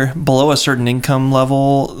sure below a certain income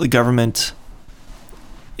level, the government,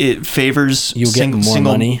 it favors You get more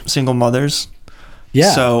money. single mothers.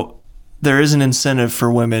 Yeah. So there is an incentive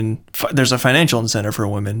for women. There's a financial incentive for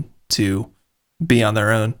women to be on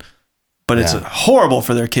their own, but it's horrible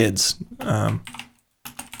for their kids.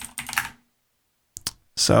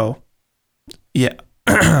 So yeah,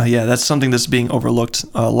 that's something that's being overlooked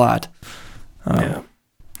a lot. Yeah.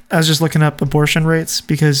 I was just looking up abortion rates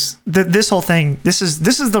because this whole thing, this is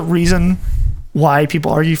the reason why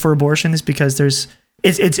people argue for abortion is because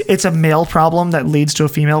it's a male problem that leads to a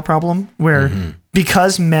female problem where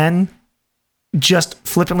because men just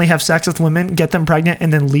flippantly have sex with women, get them pregnant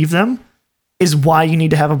and then leave them is why you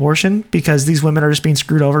need to have abortion because these women are just being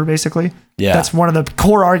screwed over basically. Yeah. That's one of the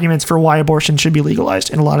core arguments for why abortion should be legalized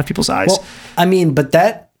in a lot of people's eyes. Well, I mean, but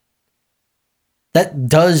that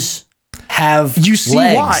does have You see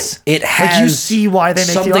legs. why. It has you see why they make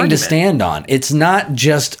the something to argument. stand on. It's not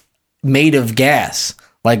just made of gas.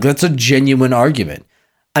 Like, that's a genuine argument.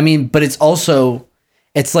 I mean, but it's also,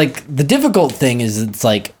 it's like, the difficult thing is, it's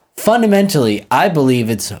like, fundamentally, I believe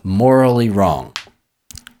it's morally wrong.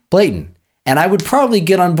 Blatant. And I would probably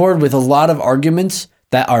get on board with a lot of arguments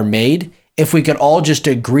that are made if we could all just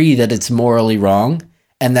agree that it's morally wrong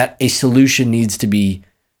and that a solution needs to be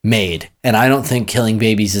made. And I don't think killing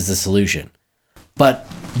babies is the solution. But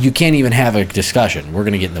you can't even have a discussion. We're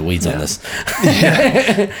going to get in the weeds on this.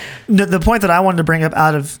 No, the point that I wanted to bring up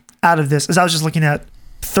out of this is I was just looking at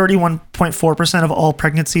 31.4% of all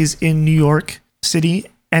pregnancies in New York City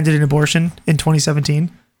ended in abortion in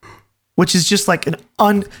 2017, which is just like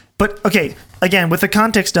but okay, again, with the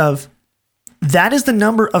context of that is the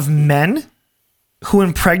number of men who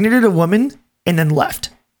impregnated a woman and then left.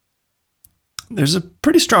 There's a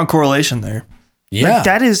pretty strong correlation there. Yeah.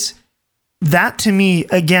 Like that to me,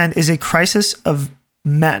 again, is a crisis of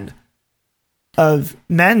men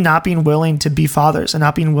not being willing to be fathers and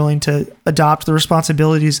not being willing to adopt the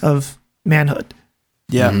responsibilities of manhood.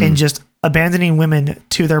 Yeah. And just abandoning women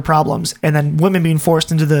to their problems, and then women being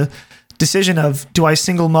forced into the decision of, do I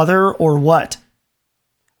single mother or what?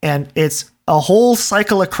 And it's a whole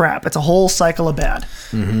cycle of crap. It's a whole cycle of bad.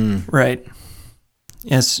 Right.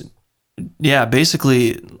 Yes. Yeah.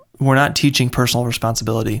 Basically, we're not teaching personal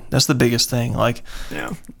responsibility. That's the biggest thing. Like,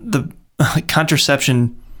 the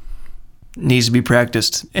contraception needs to be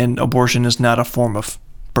practiced, and abortion is not a form of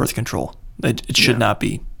birth control. It should not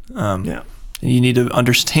be. You need to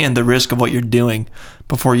understand the risk of what you're doing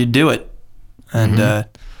before you do it.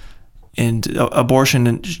 And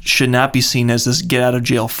abortion should not be seen as this get out of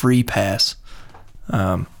jail free pass.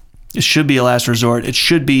 It should be a last resort. It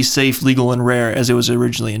should be safe, legal, and rare as it was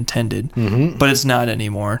originally intended. But it's not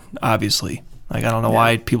anymore, obviously. Like, I don't know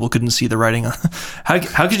why people couldn't see the writing.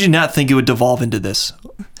 How could you not think it would devolve into this?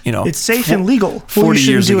 You know, It's safe and legal. 40 Well, you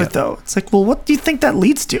shouldn't years do ago. it though. It's like, well, what do you think that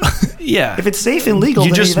leads to? Yeah. If it's safe and legal, you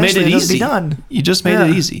then just made it eventually it'll easy. be done. You just made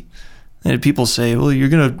it easy. And people say, well,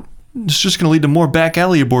 it's just going to lead to more back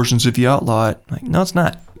alley abortions if you outlaw it. Like, no, it's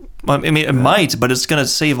not. I mean, it might, but it's going to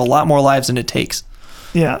save a lot more lives than it takes.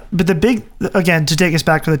 Yeah. But again, to take us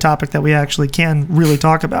back to the topic that we actually can really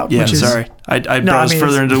talk about, Yeah, which is, sorry. I brought us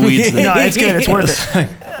further it's- into the weeds. no, it's good. It's worth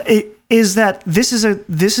it. Is that this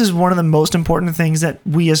is one of the most important things that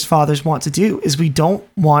we as fathers want to do, is we don't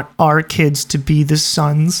want our kids to be the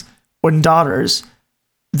sons or daughters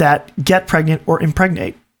that get pregnant or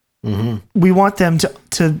impregnate. We want them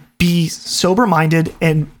to be sober-minded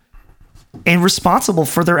and responsible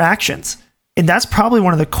for their actions. And that's probably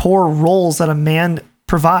one of the core roles that a man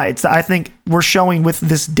provides that I think we're showing with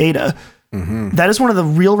this data. That is one of the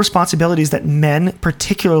real responsibilities that men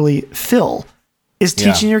particularly fill, is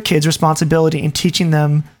teaching your kids responsibility and teaching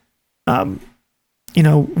them,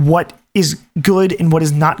 what is good and what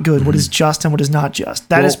is not good, what is just and what is not just.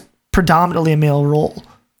 That is predominantly a male role.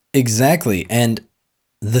 Exactly. And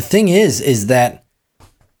the thing is that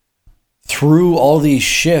through all these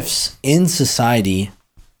shifts in society,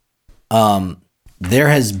 there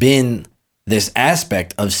has been this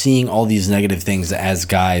aspect of seeing all these negative things as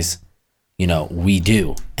guys, we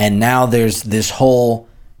do. And now there's this whole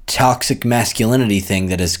toxic masculinity thing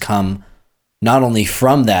that has come not only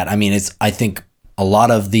from that. I mean, I think a lot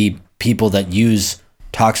of the people that use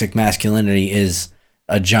toxic masculinity is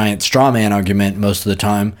a giant straw man argument most of the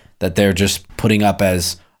time, that they're just putting up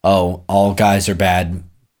as, oh, all guys are bad,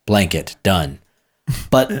 blanket, done.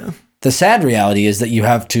 But the sad reality is that you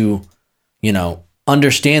have to,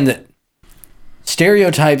 understand that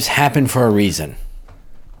stereotypes happen for a reason.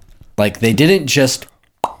 Like, they didn't just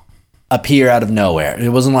appear out of nowhere. It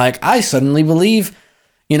wasn't like, I suddenly believe,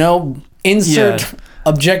 insert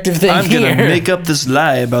objective thing I'm here. going to make up this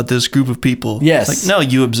lie about this group of people. Yes. It's like, no,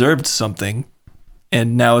 you observed something,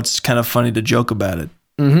 and now it's kind of funny to joke about it.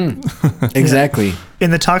 Exactly.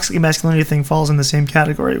 And the toxic masculinity thing falls in the same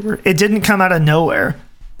category, where it didn't come out of nowhere.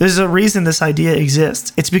 There's a reason this idea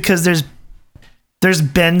exists. It's because there's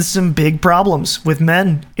been some big problems with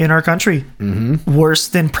men in our country, worse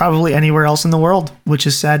than probably anywhere else in the world, which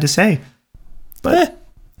is sad to say. But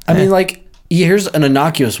I mean, like, here's an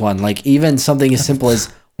innocuous one. Like, even something as simple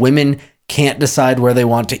as women can't decide where they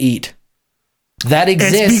want to eat. That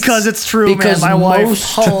exists. it's because it's true, because man. My wife,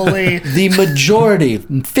 most- holy. The majority,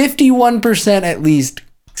 51% at least,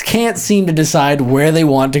 can't seem to decide where they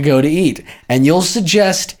want to go to eat. And you'll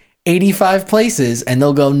suggest 85 places, and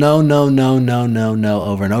they'll go, no, no, no, no, no, no,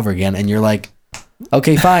 over and over again. And you're like,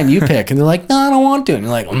 okay, fine, you pick. And they're like, no, I don't want to. And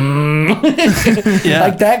you're like, Yeah.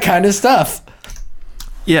 like that kind of stuff.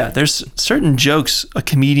 Yeah, there's certain jokes a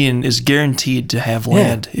comedian is guaranteed to have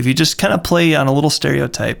land. If you just kind of play on a little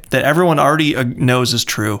stereotype that everyone already knows is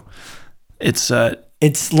true, it's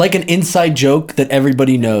like an inside joke that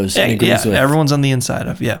everybody knows and agrees with. Everyone's on the inside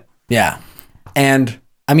of, Yeah. And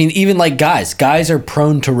I mean, even like guys are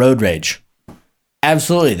prone to road rage.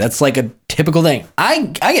 Absolutely. That's like a typical thing. I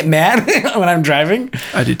get mad when I'm driving.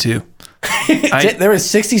 I do too. There was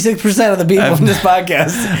 66% of the people in this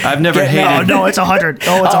podcast. I've never hated. Oh no, it's 100.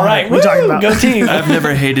 Oh, it's all 100. right. We're talking about. Go team. I've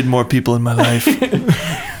never hated more people in my life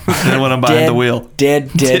than when I'm behind the wheel.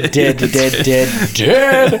 Dead.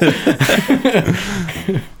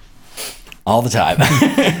 All the time.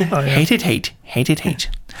 Oh, yeah. Hate.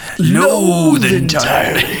 Loathe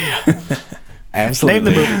entirely.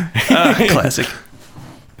 Absolutely. Name the movie. Classic.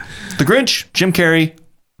 The Grinch, Jim Carrey.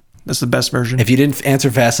 That's the best version. If you didn't answer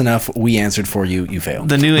fast enough, we answered for you. You failed.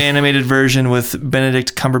 The new animated version with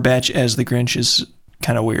Benedict Cumberbatch as the Grinch is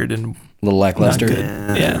kind of weird and A little lackluster. not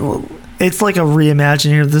good. Yeah. Well, it's like a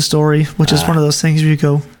reimagining of the story, which is one of those things where you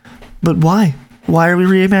go, but why? Why are we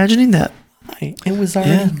reimagining that? It was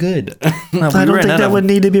already good. No, I don't think that would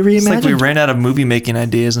need to be reimagined. It's like we ran out of movie making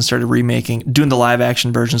ideas and started doing the live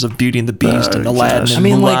action versions of Beauty and the Beast and Aladdin and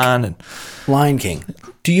Mulan and Lion King.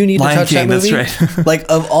 Do you need Lion to touch King, that movie? that's right. Like,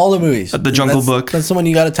 of all the movies. The Jungle Book. That's the one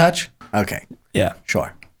you got to touch? Okay, yeah.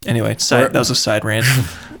 sure. Anyway, that was a side rant.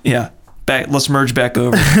 Yeah. Let's merge back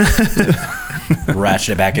over. Ratchet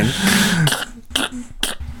it back in.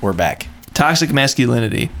 We're back. Toxic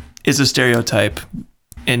masculinity is a stereotype,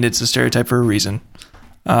 and it's a stereotype for a reason.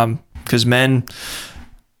 Because men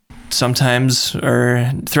sometimes,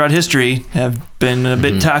 or throughout history, have been a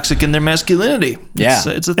bit toxic in their masculinity. Yeah.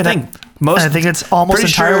 It's a And thing. I think it's almost pretty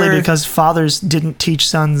entirely sure- because fathers didn't teach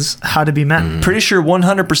sons how to be men. Pretty sure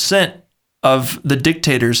 100% of the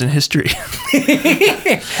dictators in history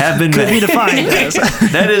have been Could be men. defined as.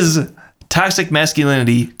 That is toxic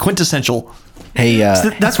masculinity, quintessential. Hey,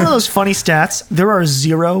 That's one of those funny stats. There are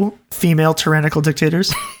 0 female tyrannical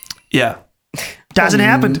dictators. Yeah. Hasn't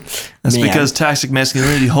happened. That's Man. because toxic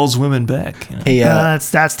masculinity holds women back. You know? hey,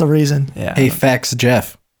 That's the reason. Yeah. hey, Facts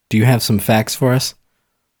Jeff. Do you have some facts for us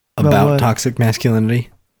about what? toxic masculinity?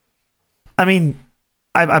 I mean,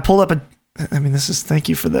 I pulled up thank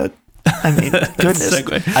you for that. I mean, goodness.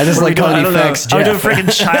 Segue. I just What are we like calling doing? you I don't Facts Are we doing Jeff.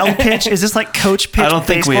 freaking child pitch? Is this like coach pitch I don't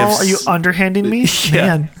think we baseball? have Are you underhanding me?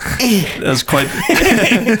 Yeah. Man. That's quite.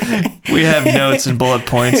 We have notes and bullet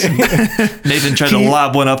points. Nathan tried to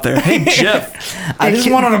lob one up there. Hey, Jeff. I just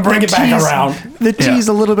wanted to bring it back around. The T's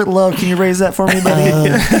a little bit low. Can you raise that for me, buddy?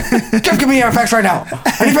 Jeff, give me your facts right now.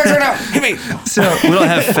 I need facts right now. Give me. So We don't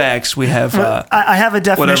have facts. We have. I have a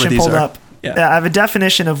definition these pulled are. up. Yeah. I have a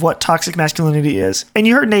definition of what toxic masculinity is. And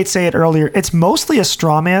you heard Nate say it earlier. It's mostly a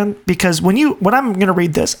straw man because when I'm going to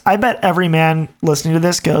read this, I bet every man listening to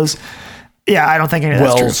this goes, yeah, I don't think any of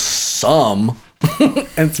that's Well, true. some.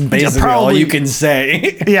 That's basically all probably. you can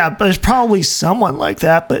say. Yeah, but there's probably someone like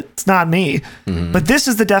that, but it's not me. Mm-hmm. But this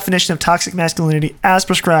is the definition of toxic masculinity as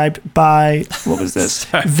prescribed by, what was this?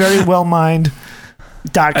 verywellmind.com.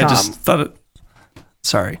 I just thought it.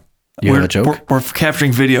 Sorry. You have a joke? We're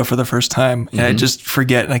capturing video for the first time, and I just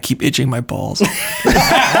forget, and I keep itching my balls.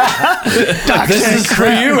 This is for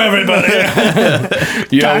you, everybody.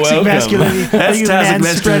 You're Toxic welcome. masculinity. Are That's you toxic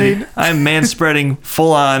masculinity. man-spreading? I'm man spreading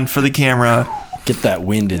full on for the camera. Get that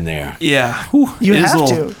wind in there. Yeah. Whew, You it is have a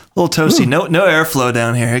to. little toasty. No airflow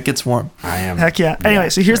down here. It gets warm. I am. Heck yeah. Anyway,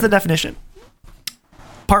 so here's the definition.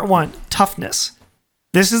 Part 1, toughness.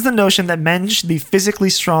 This is the notion that men should be physically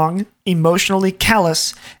strong, emotionally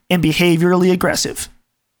callous, and behaviorally aggressive.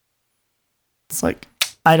 It's like,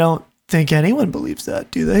 I don't think anyone believes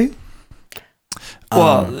that, do they?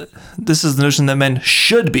 Well, this is the notion that men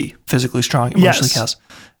should be physically strong, emotionally Yes. callous.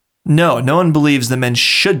 No one believes that men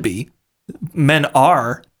should be. Men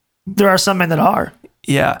are. There are some men that are.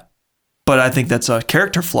 Yeah. But I think that's a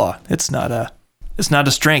character flaw. It's not a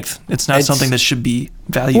strength. It's not It's- something that should be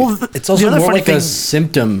valued. Well, It's also the other more funny like thing, a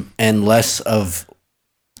symptom and less of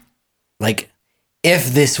like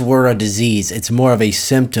if this were a disease, it's more of a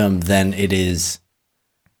symptom than it is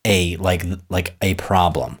a like a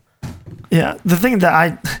problem. yeah, the thing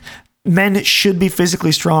that men should be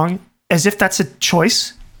physically strong, as if that's a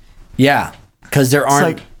choice. Yeah, because there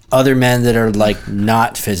aren't like- other men that are like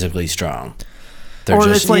not physically strong. They're Or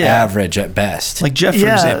just it's like- average at best. like Jeff, for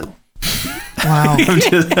Yeah. example. Wow.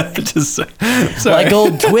 just sorry. Like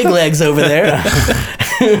old twig legs over there.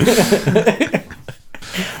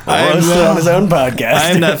 Roasted on his own podcast.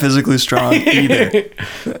 I'm not physically strong either.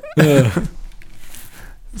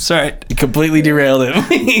 Sorry. Completely derailed him.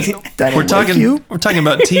 That We're ain't like talking you. we're talking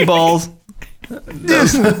about T-balls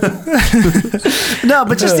No,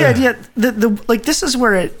 but just the idea, the like, this is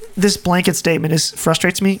where this blanket statement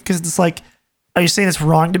frustrates me, because it's like, are you saying it's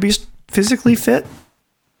wrong to be physically fit?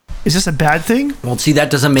 Is this a bad thing? Well, see,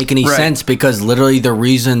 that doesn't make any sense, because literally the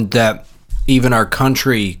reason that even our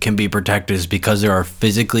country can be protected is because there are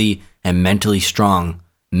physically and mentally strong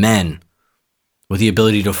men with the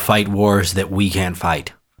ability to fight wars that we can't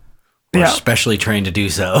fight. We're especially trained to do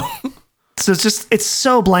so. So it's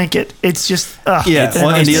so blanket. It's just, and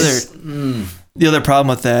the other problem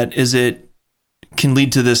with that is it can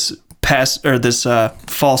lead to this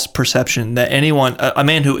false perception that a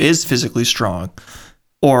man who is physically strong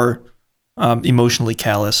or emotionally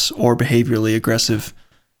callous or behaviorally aggressive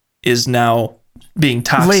is now being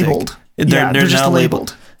toxic. Labeled. They're just now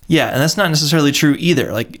labeled. Yeah, and that's not necessarily true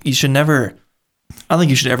either. Like, I don't think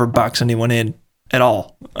you should ever box anyone in at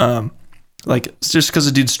all. Like, just because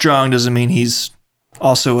a dude's strong doesn't mean he's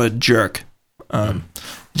also a jerk.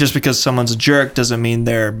 Just because someone's a jerk doesn't mean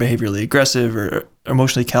they're behaviorally aggressive or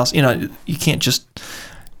emotionally callous. You know, you can't just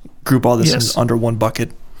group all this under one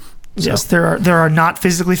bucket. So. Yes, there are not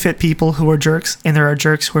physically fit people who are jerks, and there are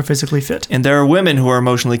jerks who are physically fit. And there are women who are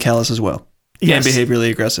emotionally callous as well, and behaviorally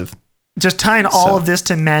aggressive. Just tying all of this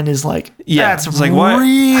to men is like, that's it's like,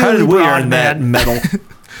 really how did we broad, earn that medal?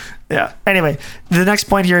 Yeah. Anyway, the next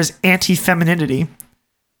point here is anti-femininity.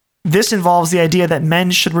 This involves the idea that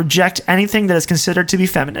men should reject anything that is considered to be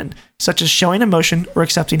feminine, such as showing emotion or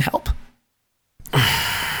accepting help.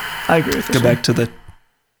 I agree with this. Go back to the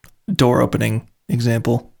door opening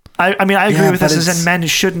example. I mean, I agree with this, as in men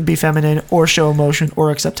shouldn't be feminine or show emotion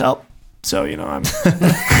or accept help. So, I'm... All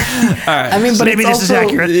right. I mean, but maybe this is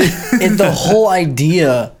accurate. And the whole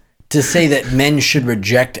idea to say that men should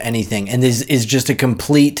reject anything, and this is just a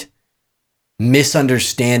complete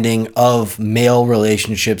misunderstanding of male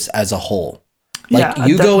relationships as a whole. Like,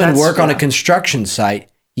 you go and work on a construction site,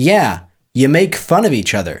 you make fun of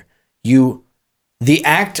each other. The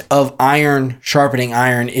act of sharpening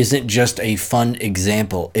iron isn't just a fun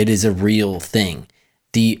example. It is a real thing.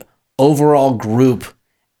 The overall group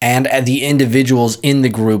and the individuals in the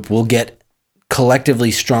group will get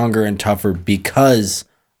collectively stronger and tougher because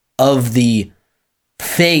of the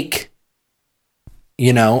fake,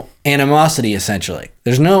 animosity, essentially.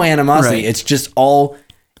 There's no animosity. Right. It's just all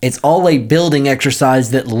a building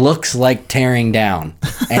exercise that looks like tearing down,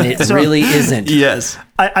 and it really isn't. Yes.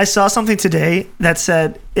 I saw something today that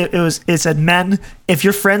said, it said, men, if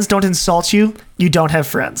your friends don't insult you, you don't have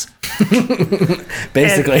friends.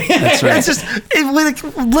 Basically. That's right. It's just,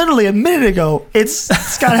 literally a minute ago,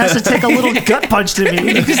 Scott has to take a little gut punch to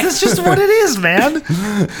me, because that's just what it is, man.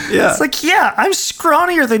 Yeah. It's like, I'm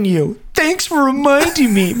scrawnier than you. Thanks for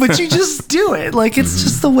reminding me, but you just do it. Like, it's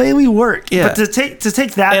just the way we work. Yeah. But to take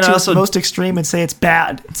that to its most extreme and say it's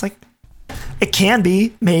bad, it's like, it can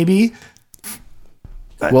be, maybe.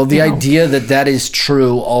 But, well, the idea that is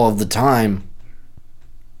true all of the time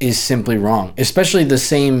is simply wrong. Especially the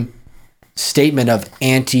same statement of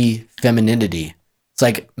anti-femininity. It's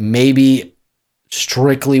like, maybe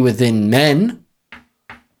strictly within men.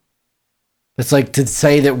 It's like, to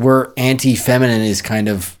say that we're anti-feminine is kind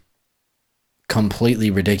of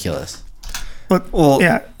completely ridiculous. Well,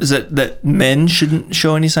 is it that men shouldn't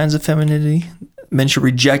show any signs of femininity? Men should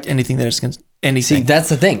reject anything that is anything. See, that's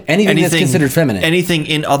the thing. Anything that's considered feminine. Anything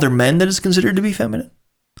in other men that is considered to be feminine.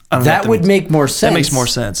 That would make more sense. That makes more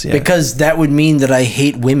sense, yeah. Because that would mean that I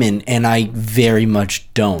hate women, and I very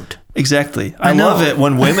much don't. Exactly. I love it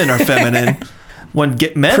when women are feminine. When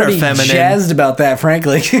men are feminine. Pretty jazzed about that,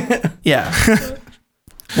 frankly. Yeah.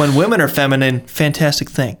 When women are feminine, fantastic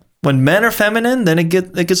thing. When men are feminine, then it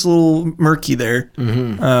gets a little murky there.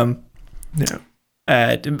 Mm-hmm.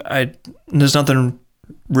 There's nothing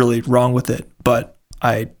really wrong with it, but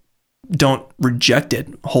I don't reject it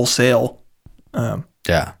wholesale. I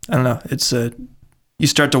don't know. It's you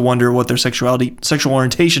start to wonder what their sexual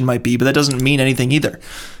orientation might be, but that doesn't mean anything either.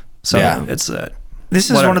 So it's this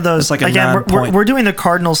is one of those. It's like again, we're doing the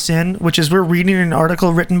cardinal sin, which is we're reading an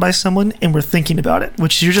article written by someone and we're thinking about it,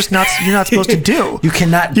 which you're not supposed to do. You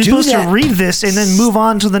cannot. You're supposed to read this and then move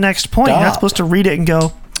on to the next point. You're not supposed to read it and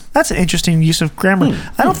go, "That's an interesting use of grammar."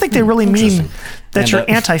 I don't think they really mean that you're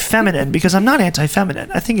anti-feminine, because I'm not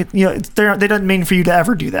anti-feminine. I think they don't mean for you to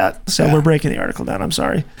ever do that. So we're breaking the article down. I'm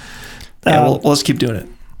sorry. Yeah, well, let's keep doing it.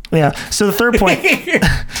 Yeah. So the third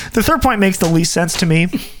point makes the least sense to me.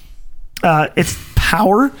 It's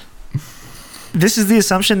power. This is the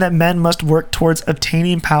assumption that men must work towards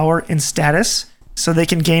obtaining power and status so they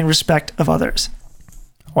can gain respect of others.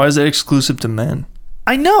 Why is that exclusive to men?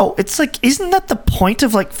 I know. It's like, isn't that the point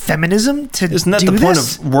of like feminism? Isn't that the point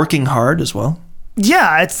of working hard as well?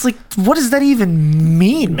 Yeah, it's like, what does that even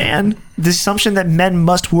mean, man? The assumption that men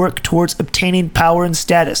must work towards obtaining power and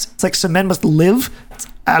status. It's like, so men must live?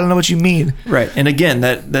 I don't know what you mean. Right. And again,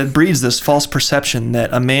 that breeds this false perception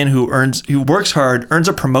that a man who works hard, earns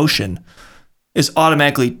a promotion, is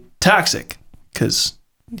automatically toxic because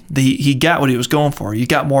he got what he was going for. He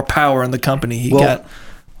got more power in the company. He got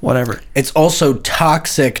whatever. It's also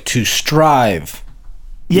toxic to strive.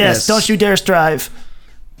 Yes, don't you dare strive.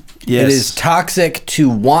 Yes. It is toxic to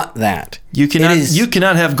want that. You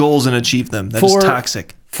cannot have goals and achieve them. That is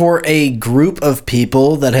toxic. For a group of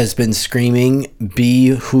people that has been screaming, be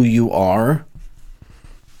who you are,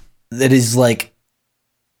 that is like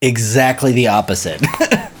exactly the opposite.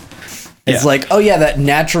 It's like, oh yeah, that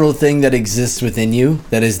natural thing that exists within you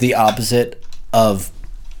that is the opposite of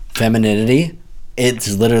femininity.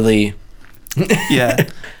 It's literally... Yeah.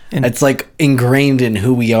 And it's like ingrained in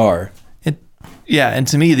who we are. And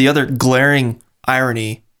to me, the other glaring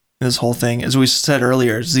irony in this whole thing, as we said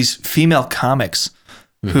earlier, is these female comics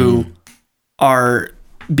who are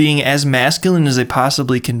being as masculine as they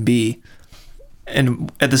possibly can be,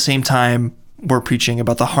 and at the same time, we're preaching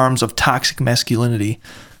about the harms of toxic masculinity.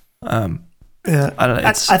 I don't know.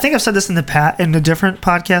 I think I've said this in a different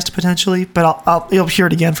podcast potentially, but you'll hear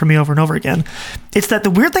it again from me over and over again. It's that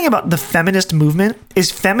the weird thing about the feminist movement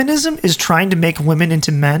is feminism is trying to make women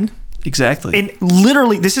into men. Exactly. And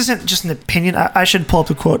literally, this isn't just an opinion. I should pull up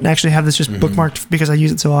the quote and actually have this just bookmarked because I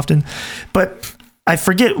use it so often. But I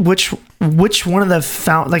forget which one of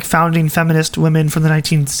the founding feminist women from the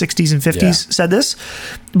 1960s and 50s said this.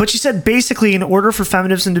 But she said basically, in order for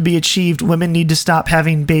feminism to be achieved, women need to stop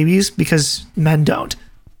having babies because men don't.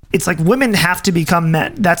 It's like women have to become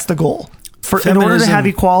men. That's the goal. In order to have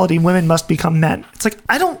equality, women must become men. It's like,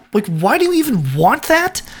 why do you even want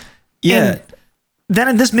that? Yeah. And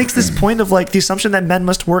then this makes this point of like the assumption that men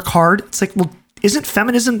must work hard. It's like, well, isn't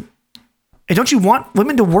feminism... Don't you want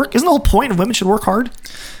women to work? Isn't the whole point of women should work hard?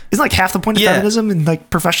 Isn't like half the point of feminism and like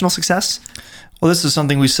professional success? Well, this is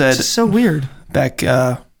something we said... It's just so weird. Back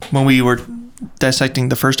when we were dissecting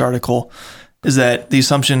the first article, is that the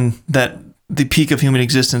assumption that the peak of human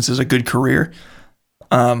existence is a good career.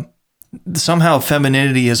 Somehow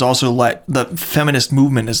femininity has also the feminist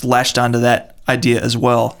movement has latched onto that idea as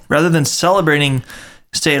well. Rather than celebrating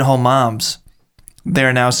stay-at-home moms,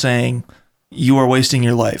 they're now saying you are wasting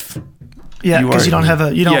your life. Yeah, because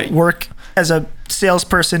you don't work as a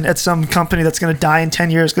salesperson at some company that's going to die in 10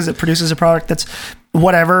 years because it produces a product that's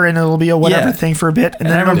whatever, and it'll be a whatever thing for a bit, and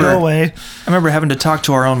then it'll go away. I remember having to talk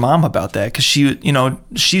to our own mom about that because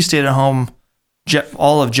she stayed at home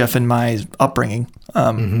all of Jeff and my upbringing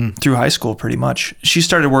through high school pretty much. She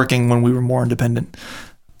started working when we were more independent,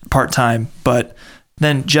 part-time, but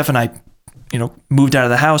then Jeff and I, moved out of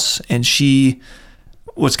the house, and she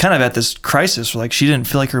was kind of at this crisis where like she didn't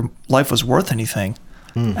feel like her life was worth anything.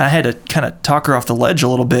 And I had to kind of talk her off the ledge a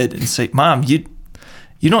little bit and say, Mom, you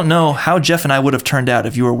don't know how Jeff and I would have turned out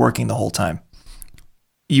if you were working the whole time.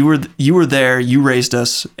 You were there, you raised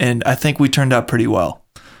us, and I think we turned out pretty well.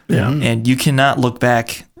 Yeah. And you cannot look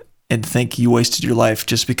back and think you wasted your life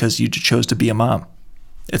just because you chose to be a mom.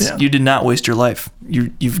 You did not waste your life.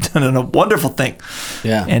 You've done a wonderful thing.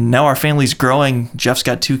 Yeah. And now our family's growing. Jeff's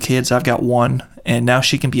got 2 kids. I've got 1. And now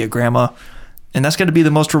she can be a grandma. And that's got to be the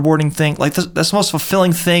most rewarding thing. Like that's the most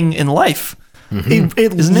fulfilling thing in life.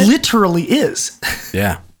 It literally is.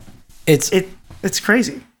 Yeah. It's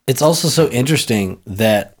crazy. It's also so interesting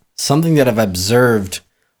that something that I've observed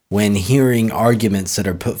when hearing arguments that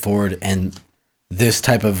are put forward and this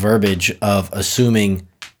type of verbiage of assuming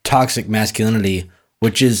toxic masculinity,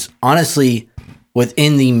 which is honestly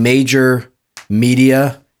within the major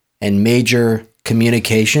media and major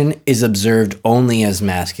communication, is observed only as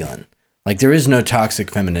masculine. Like there is no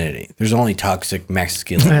toxic femininity. There's only toxic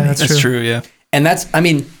masculinity. Yeah, that's true. Yeah. And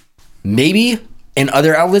maybe in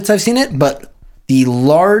other outlets I've seen it, but the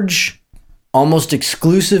large, almost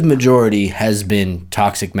exclusive majority has been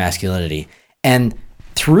toxic masculinity. And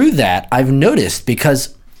through that, I've noticed,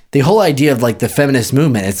 because the whole idea of like the feminist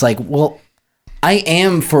movement, it's like, well, I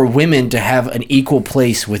am for women to have an equal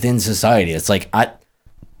place within society. It's like,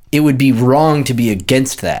 it would be wrong to be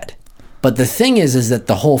against that. But the thing is that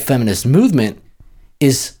the whole feminist movement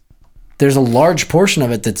there's a large portion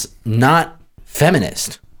of it that's not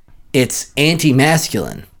feminist. It's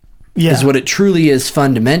anti-masculine. Yeah. Is what it truly is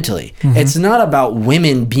fundamentally. Mm-hmm. It's not about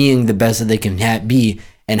women being the best that they can be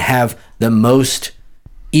and have the most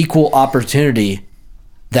equal opportunity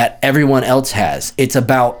that everyone else has. It's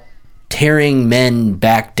about tearing men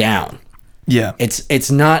back down. Yeah.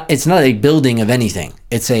 It's not a building of anything.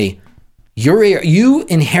 It's you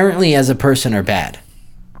inherently as a person are bad.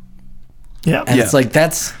 Yeah. And it's like,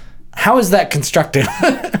 how is that constructive?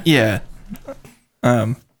 Yeah.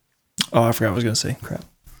 Oh, I forgot what I was gonna say. Crap.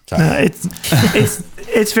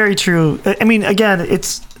 It's very true. I mean, again,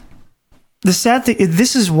 it's the sad thing.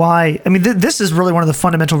 This is why. I mean, this is really one of the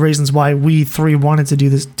fundamental reasons why we three wanted to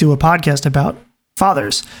do a podcast about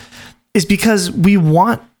fathers, is because we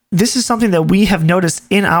want. This is something that we have noticed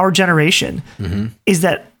in our generation, is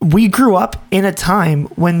that we grew up in a time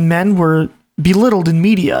when men were belittled in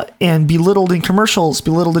media and belittled in commercials,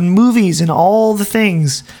 belittled in movies, and all the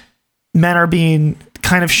things. Men are being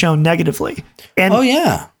kind of shown negatively, and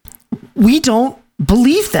we don't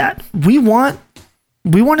believe that. We want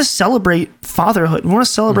to celebrate fatherhood. We want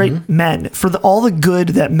to celebrate men for all the good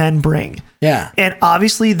that men bring. Yeah. And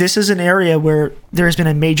obviously this is an area where there has been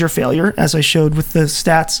a major failure, as I showed with the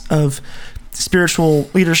stats of spiritual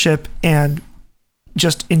leadership and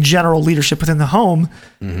just in general leadership within the home.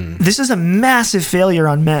 This is a massive failure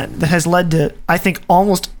on men that has led to, I think,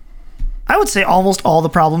 almost all the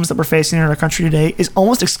problems that we're facing in our country today is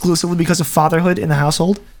almost exclusively because of fatherhood in the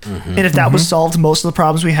household. And if that was solved, most of the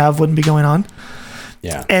problems we have wouldn't be going on.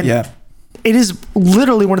 Yeah. And it is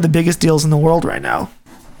literally one of the biggest deals in the world right now.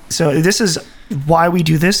 So this is why we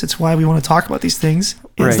do this. It's why we want to talk about these things.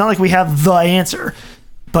 And It's not like we have the answer,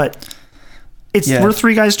 but we're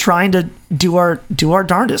three guys trying to do our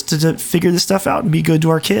darndest to figure this stuff out and be good to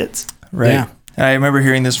our kids. Right. Yeah. I remember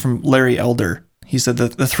hearing this from Larry Elder. He said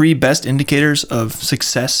that the three best indicators of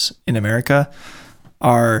success in America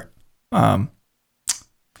are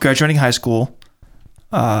graduating high school,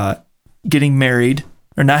 getting married,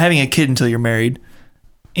 or not having a kid until you're married,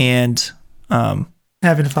 and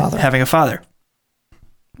Having a father. Wow.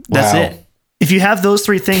 That's it. If you have those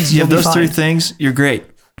three things, you have you'll be those three fine. things, you're great.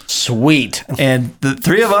 Sweet. And the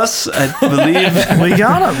three of us, I believe, We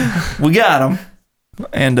got them. we got them.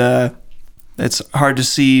 And it's hard to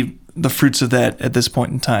see the fruits of that at this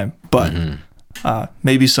point in time. But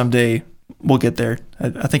maybe someday we'll get there.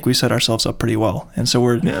 I think we set ourselves up pretty well. And so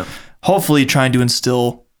we're hopefully trying to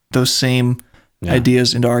instill those same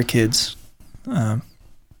ideas into our kids.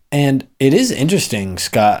 And it is interesting,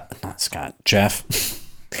 Jeff,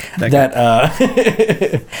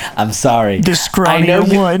 I'm sorry. The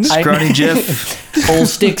scrawny one. Scrawny Jeff. Old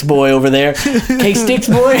Sticks boy over there. Hey, Sticks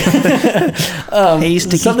boy. Hey,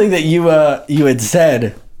 Sticky. Something that you had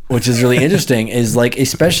said, which is really interesting, is like,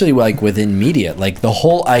 especially like within media, like the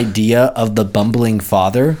whole idea of the bumbling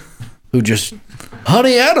father who just,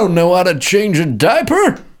 honey, I don't know how to change a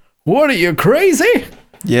diaper. What are you, crazy?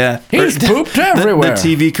 Yeah. He's pooped everywhere.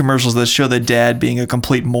 The TV commercials that show the dad being a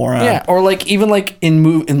complete moron. Yeah, or like even like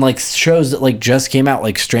in like shows that like just came out,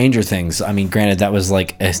 like Stranger Things. I mean, granted, that was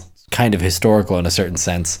like a kind of historical in a certain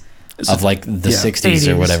sense of like the 60s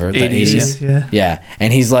or whatever, the 80s. Yeah.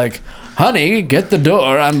 And he's like, honey, get the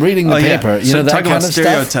door. I'm reading the paper. You know, that talk kind about of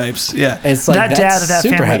stereotypes. stuff. Yeah. It's like that dad of that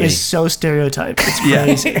super family heavy. is so stereotyped. It's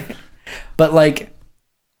crazy. But like,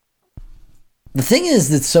 the thing is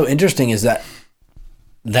that's so interesting is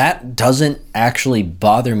that doesn't actually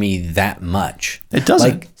bother me that much. It doesn't.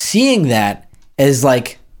 Like seeing that is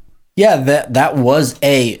like, yeah, that was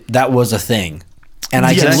a thing, and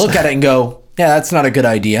I can look at it and go, yeah, that's not a good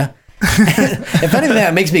idea. If anything,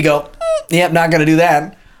 that makes me go, yep, not gonna do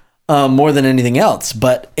that. More than anything else,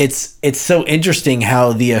 but it's so interesting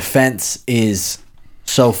how the offense is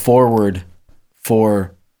so forward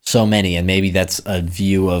for so many, and maybe that's a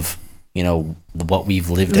view of, you know, what we've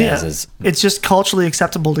lived as is. It's just culturally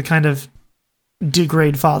acceptable to kind of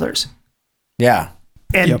degrade fathers. Yeah.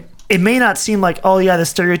 And it may not seem like, oh yeah, the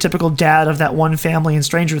stereotypical dad of that one family in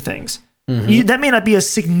Stranger Things. That may not be a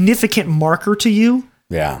significant marker to you.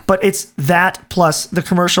 Yeah. But it's that plus the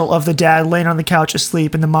commercial of the dad laying on the couch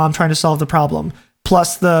asleep and the mom trying to solve the problem.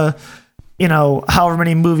 Plus the, you know, however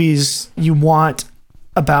many movies you want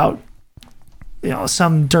about, you know,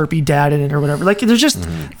 some derpy dad in it or whatever. Like there's just,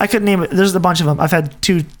 I couldn't name it. There's a bunch of them. I've had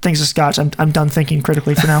 2 things of scotch. I'm done thinking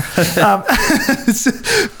critically for now.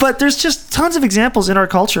 But there's just tons of examples in our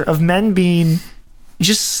culture of men being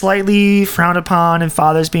just slightly frowned upon and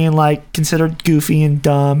fathers being like considered goofy and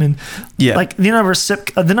dumb. And like the number of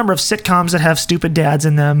sitcoms that have stupid dads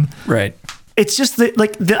in them. Right. It's just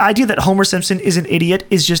the idea that Homer Simpson is an idiot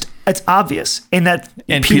is just, it's obvious. And that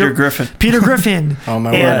Peter Griffin. Oh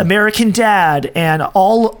my and word. American Dad and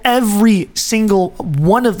every single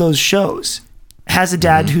one of those shows has a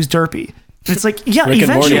dad who's derpy. And it's like, yeah, Rick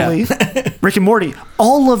and Morty. eventually Rick and Morty,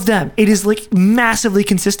 all of them, it is like massively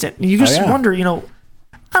consistent. And you just wonder, you know,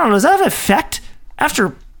 I don't know, does that have an effect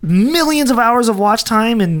after millions of hours of watch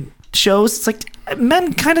time and shows? It's like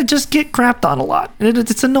men kind of just get crapped on a lot, and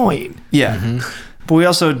it's annoying. Yeah. But we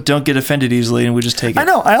also don't get offended easily, and we just take it. I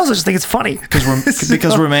know. I also just think it's funny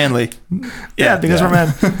because we're manly. Yeah, because we're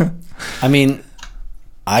men. I mean,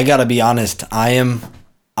 I gotta be honest. I am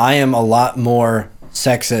a lot more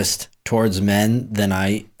sexist towards men than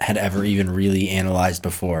I had ever even really analyzed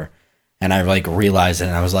before, and I like realized it,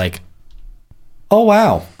 and I was like, "Oh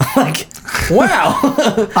wow!" Like, wow.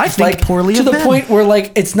 I think like, poorly to of the men. point where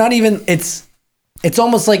like it's not even it's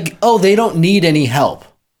almost like, oh, they don't need any help.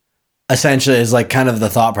 Essentially, is like kind of the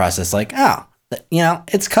thought process. Like, oh,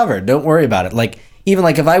 it's covered. Don't worry about it. Like, even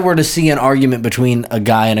like if I were to see an argument between a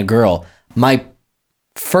guy and a girl, my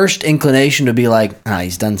first inclination would be like,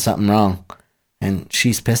 he's done something wrong, and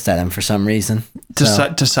she's pissed at him for some reason.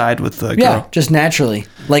 To side with the girl. Yeah, just naturally.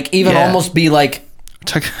 Like, even almost be like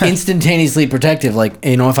instantaneously protective. Like,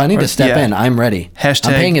 if I need to step in, I'm ready. Hashtag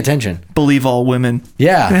I'm paying attention. Believe all women.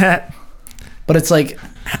 Yeah. But it's like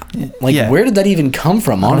where did that even come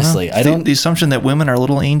from, honestly? I don't... The assumption that women are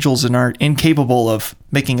little angels and are incapable of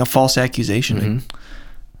making a false accusation.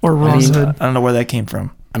 Or wronghood. I don't know where that came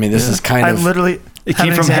from. I mean, this is kind of... I literally It have came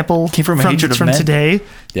an from example a hatred of men. today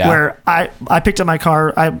Yeah. where I picked up my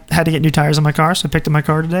car. I had to get new tires on my car, so I picked up my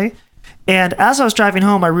car today. And as I was driving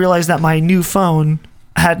home, I realized that my new phone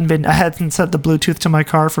I hadn't set the Bluetooth to my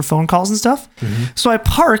car for phone calls and stuff. So I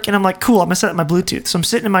park and I'm like, cool, I'm gonna set up my Bluetooth. So I'm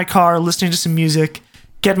sitting in my car listening to some music,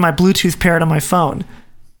 getting my Bluetooth paired on my phone.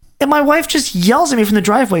 And my wife just yells at me from the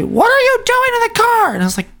driveway, "What are you doing in the car?" And I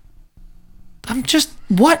was like,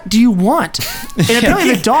 what do you want? And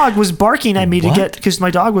apparently the dog was barking at me because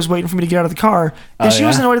my dog was waiting for me to get out of the car. And she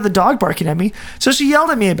was annoyed at the dog barking at me. So she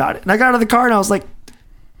yelled at me about it. And I got out of the car and I was like,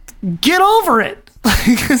 get over it.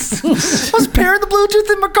 I was pairing the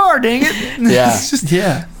Bluetooth in my car, dang it. Yeah. It's just,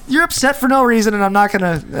 Yeah. you're upset for no reason and I'm not going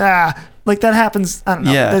to, like that happens. I don't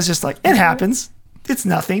know. Yeah. It's just like, it happens. It's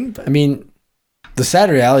nothing. But I mean, the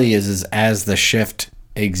sad reality is as the shift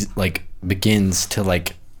begins to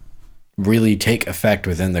like really take effect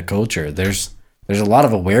within the culture, there's a lot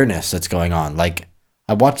of awareness that's going on. Like,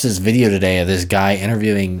 I watched this video today of this guy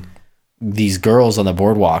interviewing these girls on the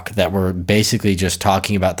boardwalk that were basically just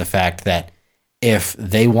talking about the fact that if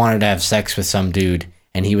they wanted to have sex with some dude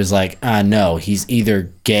and he was like, no, he's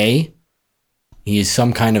either gay, he's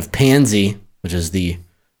some kind of pansy, which is the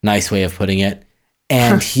nice way of putting it,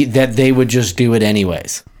 and that they would just do it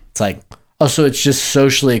anyways. It's like, oh, so it's just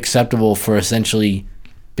socially acceptable for essentially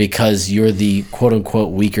because you're the quote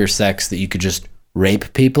unquote weaker sex that you could just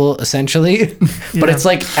rape people essentially. But it's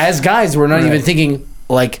like, as guys, we're not even thinking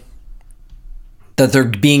like that they're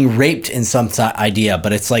being raped in some idea,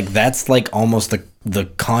 but it's like, that's like almost the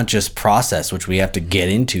conscious process, which we have to get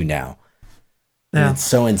into now. yeah. And it's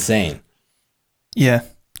so insane. Yeah.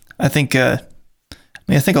 I think a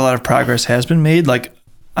lot of progress has been made. Like,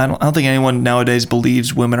 I don't think anyone nowadays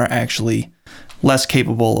believes women are actually less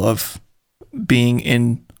capable of being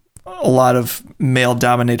in a lot of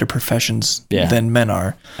male-dominated professions than men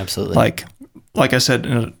are. Absolutely. Like I said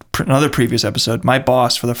in another previous episode, my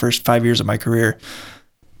boss for the first 5 years of my career,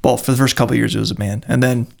 well, for the first couple of years, it was a man, and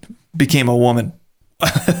then became a woman.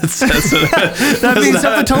 That means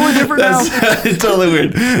something totally different now. It's totally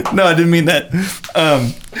weird. No, I didn't mean that.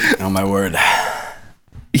 Oh my word.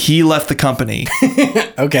 He left the company.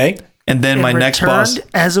 Okay. And then my next boss,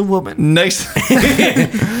 as a woman. my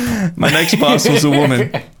next boss was a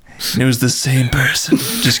woman. And it was the same person.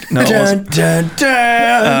 Just no, it wasn't.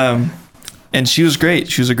 And she was great.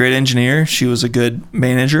 She was a great engineer. She was a good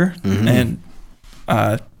manager, and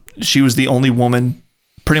she was the only woman,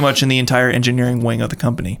 pretty much in the entire engineering wing of the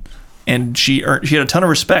company. And she had a ton of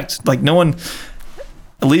respect. Like, no one,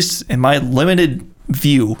 at least in my limited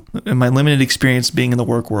view, in my limited experience being in the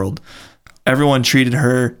work world, everyone treated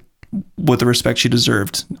her with the respect she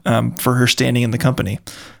deserved for her standing in the company.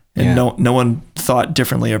 And no one thought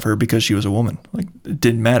differently of her because she was a woman. Like, it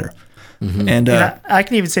didn't matter. And I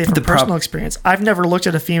can even say from personal experience, I've never looked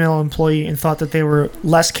at a female employee and thought that they were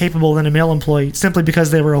less capable than a male employee simply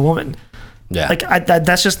because they were a woman. Yeah. Like,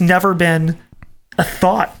 that's just never been a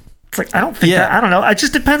thought. It's like, I don't think that, I don't know. It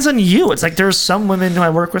just depends on you. It's like, there's some women who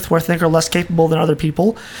I work with who I think are less capable than other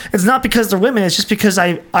people. It's not because they're women. It's just because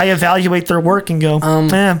I evaluate their work and go,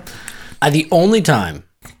 the only time,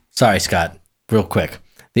 sorry, Scott, real quick.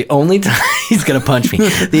 The only time, he's going to punch me.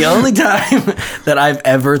 The only time that I've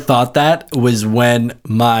ever thought that was when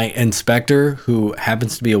my inspector, who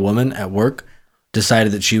happens to be a woman at work,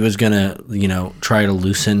 decided that she was going to, try to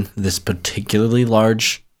loosen this particularly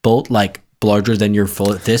large bolt, like larger than your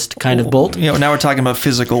fist kind of bolt. now we're talking about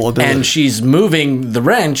physical ability. And she's moving the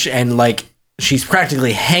wrench and like she's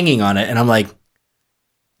practically hanging on it. And I'm like,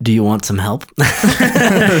 do you want some help?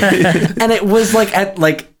 And it was like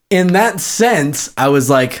in that sense, I was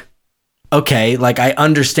like, okay, like I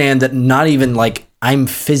understand that not even like I'm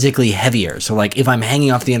physically heavier. So like if I'm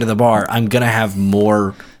hanging off the end of the bar, I'm going to have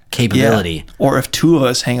more capability. Yeah. Or if two of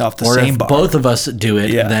us hang off the Or same if bar. both of us do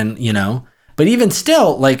it, then, you know. But even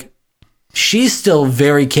still, like she's still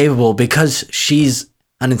very capable because she's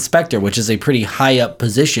an inspector, which is a pretty high up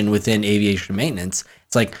position within aviation maintenance.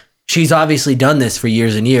 It's like she's obviously done this for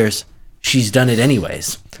years and years. She's done it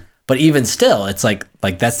anyways. But even still, it's like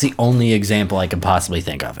that's the only example I can possibly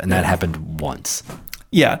think of, and that happened once.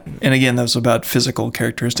 Yeah, and again, that was about physical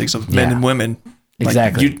characteristics of men and women. Like,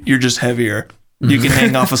 Exactly. You're just heavier. You can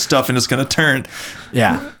hang off of stuff and it's going to turn.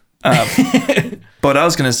 Yeah. But what I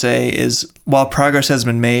was going to say is, while progress has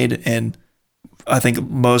been made, and I think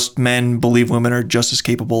most men believe women are just as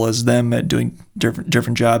capable as them at doing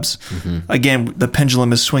different jobs, again, the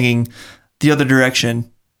pendulum is swinging the other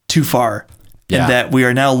direction too far. Yeah. And that we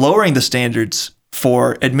are now lowering the standards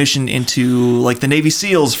for admission into like the Navy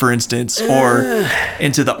SEALs, for instance, or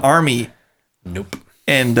into the Army. Nope.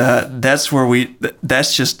 And that's where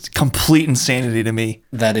that's just complete insanity to me.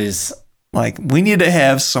 That is... Like, we need to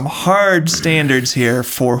have some hard standards here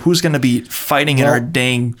for who's going to be fighting in our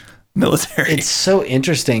dang military. It's so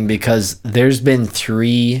interesting because there's been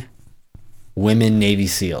 3 women Navy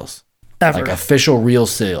SEAls. Ever. Like official real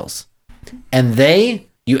SEAls. And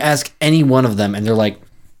you ask any one of them and they're like,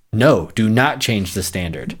 no, do not change the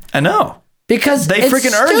standard. I know. Because They it's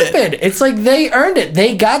freaking earned it. stupid. It's like they earned it.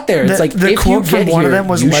 They got there. It's like the if quote you from get one of here, them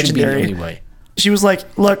was you should be legendary. anyway. She was like,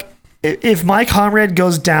 look, if my comrade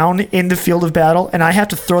goes down in the field of battle and I have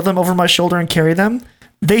to throw them over my shoulder and carry them,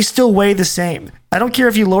 they still weigh the same. I don't care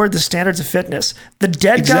if you lowered the standards of fitness. The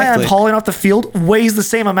dead guy Exactly. I'm hauling off the field weighs the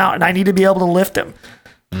same amount and I need to be able to lift him.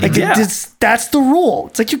 Like, Yeah. that's the rule.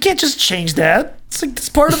 It's like, you can't just change that. It's like, it's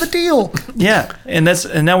part of the deal. Yeah. And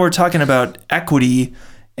now we're talking about equity,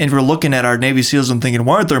 and we're looking at our Navy SEALs and thinking,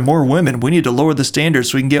 why aren't there more women? We need to lower the standards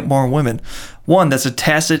so we can get more women. One, that's a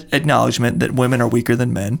tacit acknowledgement that women are weaker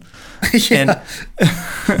than men. Yeah.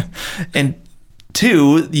 And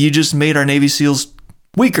two, you just made our Navy SEAls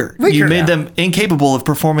weaker. You made them incapable of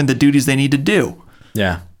performing the duties they need to do.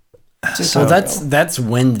 Yeah. So Well, that's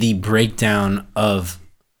when the breakdown of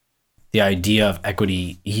the idea of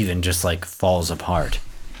equity even just like falls apart.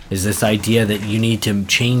 Is this idea that you need to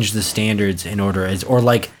change the standards in order, or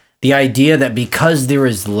like the idea that because there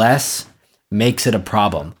is less makes it a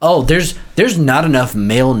problem. Oh, there's not enough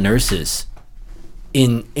male nurses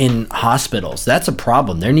in hospitals. That's a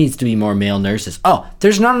problem. There needs to be more male nurses. Oh,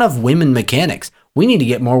 there's not enough women mechanics. We need to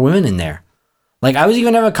get more women in there. Like I was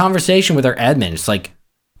even having a conversation with our admin. It's like,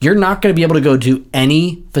 you're not going to be able to go to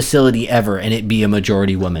any facility ever and it be a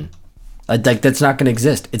majority woman. Like that's not going to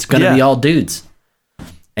exist. It's going to be all dudes.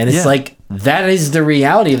 And it's like, that is the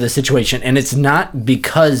reality of the situation. And it's not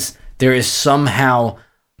because there is somehow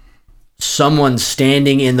someone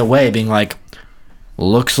standing in the way being like,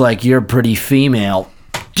 looks like you're pretty female.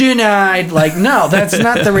 Denied. Like, no, that's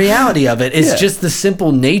not the reality of it. It's just the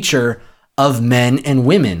simple nature of men and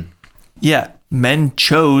women. Yeah. Men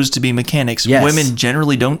chose to be mechanics. Yes. Women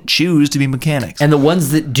generally don't choose to be mechanics. And the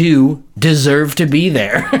ones that do deserve to be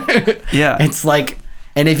there. Yeah. It's like,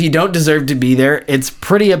 and if you don't deserve to be there, it's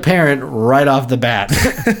pretty apparent right off the bat.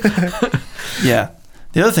 Yeah.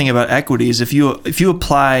 The other thing about equity is if you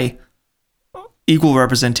apply equal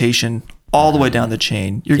representation all the way down the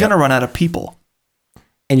chain, you're going to run out of people.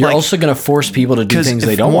 And you're Like, also going to force people to do 'cause things if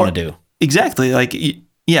they don't more- want to do. Exactly. Like,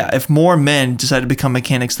 yeah, if more men decide to become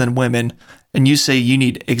mechanics than women, and you say you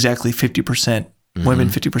need exactly 50% women,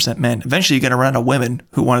 50% men, eventually you're going to run out of women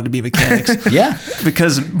who wanted to be mechanics. Yeah.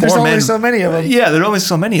 Because There's more only men. so many of them. Yeah, there are only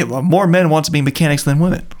so many of them. More men want to be mechanics than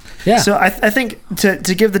women. Yeah. So I think to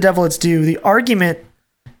give the devil its due, the argument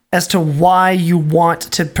as to why you want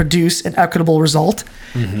to produce an equitable result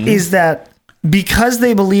is that because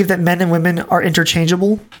they believe that men and women are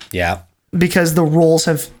interchangeable, yeah. because the roles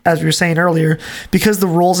have, as we were saying earlier, because the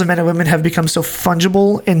roles of men and women have become so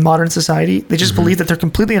fungible in modern society, they just believe that they're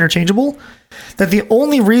completely interchangeable, that the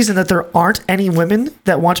only reason that there aren't any women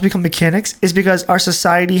that want to become mechanics is because our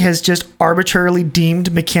society has just arbitrarily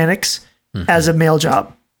deemed mechanics as a male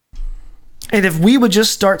job. And if we would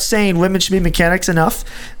just start saying women should be mechanics enough,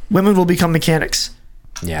 women will become mechanics.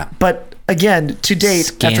 Yeah. But again, to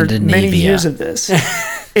date, after many Scandinavia. years of this,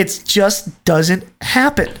 it just doesn't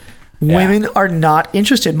happen. Women are not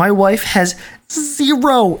interested. My wife has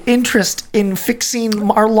zero interest in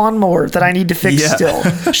fixing our lawnmower that I need to fix Yeah.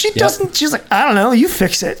 still. She doesn't, she's like, I don't know, you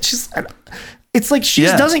fix it. It's like she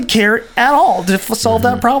Yeah. doesn't care at all to solve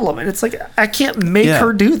that problem. And it's like, I can't make Yeah.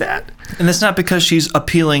 her do that. And it's not because she's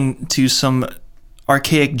appealing to some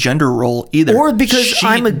archaic gender role either. Or because she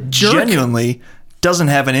I'm a jerk. genuinely doesn't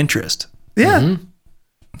have an interest. Yeah.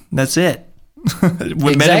 That's it.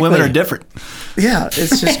 When men and women are different. Yeah,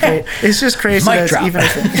 it's just great. It's just crazy Mic that it's drop. even a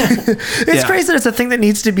thing. It's crazy that it's a thing that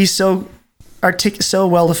needs to be so so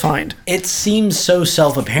well defined. It seems so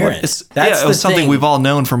self-apparent. It was something we've all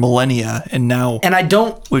known for millennia, and now. And I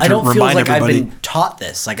don't we feel remind like everybody. I've been taught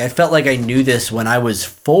this. Like I felt like I knew this when I was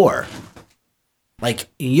 4. Like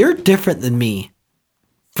you're different than me.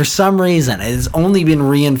 For some reason, it has only been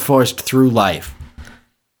reinforced through life.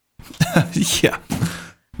 Yeah.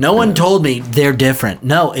 No one told me they're different.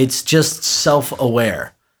 No, it's just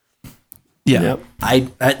self-aware. Yeah. Yep.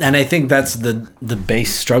 I think that's the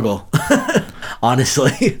base struggle.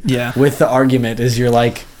 Honestly. Yeah. With the argument is you're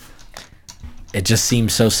like, it just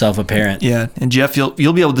seems so self-apparent. Yeah. And Jeff, you'll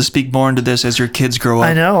be able to speak more into this as your kids grow up.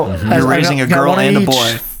 I know. You're raising a girl and a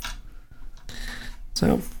boy.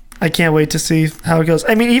 So I can't wait to see how it goes.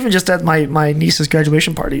 I mean, even just at my niece's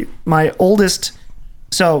graduation party, my oldest,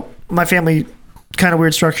 so my family, kind of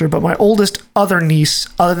weird structure, but my oldest other niece,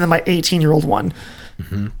 other than my 18-year-old one,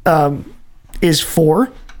 is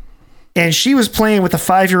 4. And she was playing with a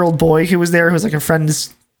 5-year-old boy who was there, who was like a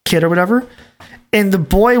friend's kid or whatever. And the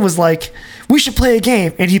boy was like, we should play a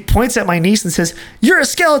game. And he points at my niece and says, you're a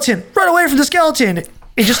skeleton. Run away from the skeleton.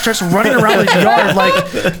 It just starts running around the yard,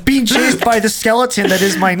 like being chased by the skeleton that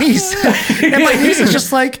is my niece. And my niece is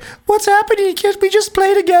just like, what's happening? Can't we just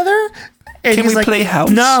play together? And Can he's we like, play house?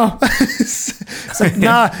 No. It's like,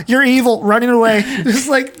 nah, you're evil, running away. It's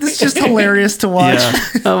like, this is just hilarious to watch. Yeah.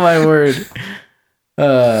 Oh my word.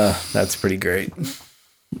 That's pretty great.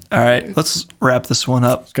 I All right. Let's wrap this one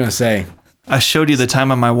up. was gonna say, I showed you the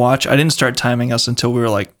time on my watch. I didn't start timing us until we were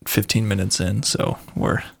like 15 minutes in. So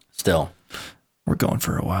we're going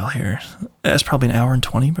for a while here. That's probably an hour and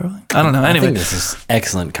 20, probably. I don't know. I Anyway, think this is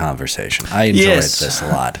excellent conversation. I enjoyed Yes. this a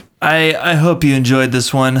lot. I hope you enjoyed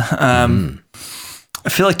this one. I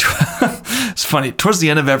feel like it's funny. Towards the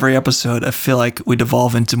end of every episode, I feel like we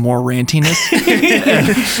devolve into more rantiness.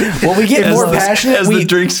 Well, we get more as passionate as the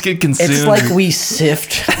drinks get consumed. It's like we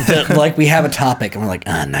sift, like we have a topic and we're like,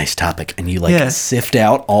 nice topic. And you like Yeah. sift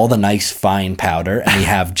out all the nice fine powder and we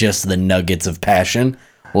have just the nuggets of passion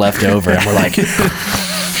left over. And we're like,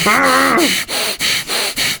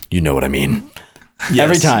 you know what I mean? Yes.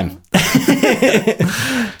 Every time.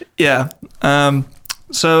 Yeah.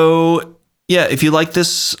 So yeah, if you like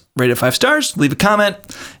this, rate it 5 stars, leave a comment.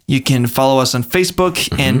 You can follow us on Facebook,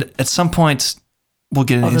 and at some point we'll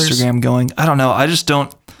get an Instagram going. I don't know. I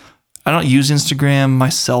don't use Instagram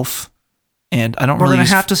myself, and I don't We're really going to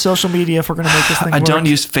use, have to social media if we're going to make this thing I work. don't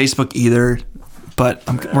use Facebook either, but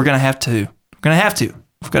we're going to have to. We're going to have to.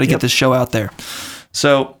 We've got to get this show out there.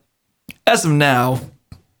 So as of now,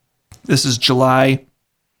 this is July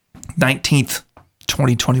 19th,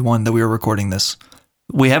 2021 that we are recording this.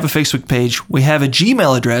 We have a Facebook page. We have a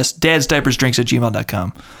Gmail address,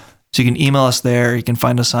 dadsdiapersdrinks@gmail.com. So you can email us there. You can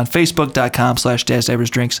find us on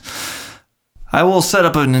facebook.com/dadsdiapersdrinks. I will set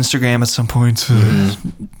up an Instagram at some point,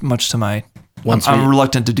 much to my... I'm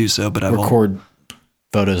reluctant to do so, but I will. Record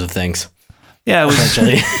photos of things. Yeah,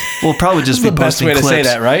 Essentially. we'll probably just be the best posting way to clips. say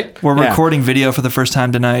that, right? We're Yeah. recording video for the first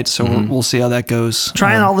time tonight, so we'll see how that goes.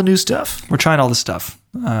 Trying all the new stuff. We're trying all this stuff.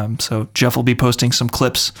 So Jeff will be posting some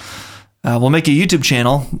clips. We'll make a YouTube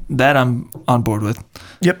channel that I'm on board with.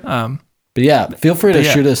 Yep. But yeah, feel free to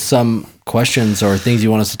yeah. shoot us some questions or things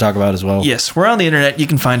you want us to talk about as well. Yes, we're on the internet. You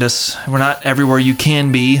can find us. We're not everywhere you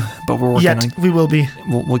can be, but we're working Yet on. we will be.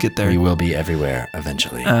 We'll get there. We will be everywhere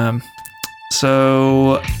eventually.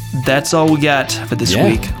 So that's all we got for this Yeah.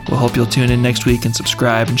 week. We'll hope you'll tune in next week and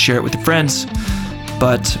subscribe and share it with your friends.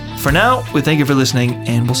 But for now, we thank you for listening,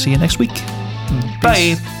 and we'll see you next week.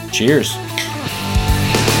 Bye. Cheers.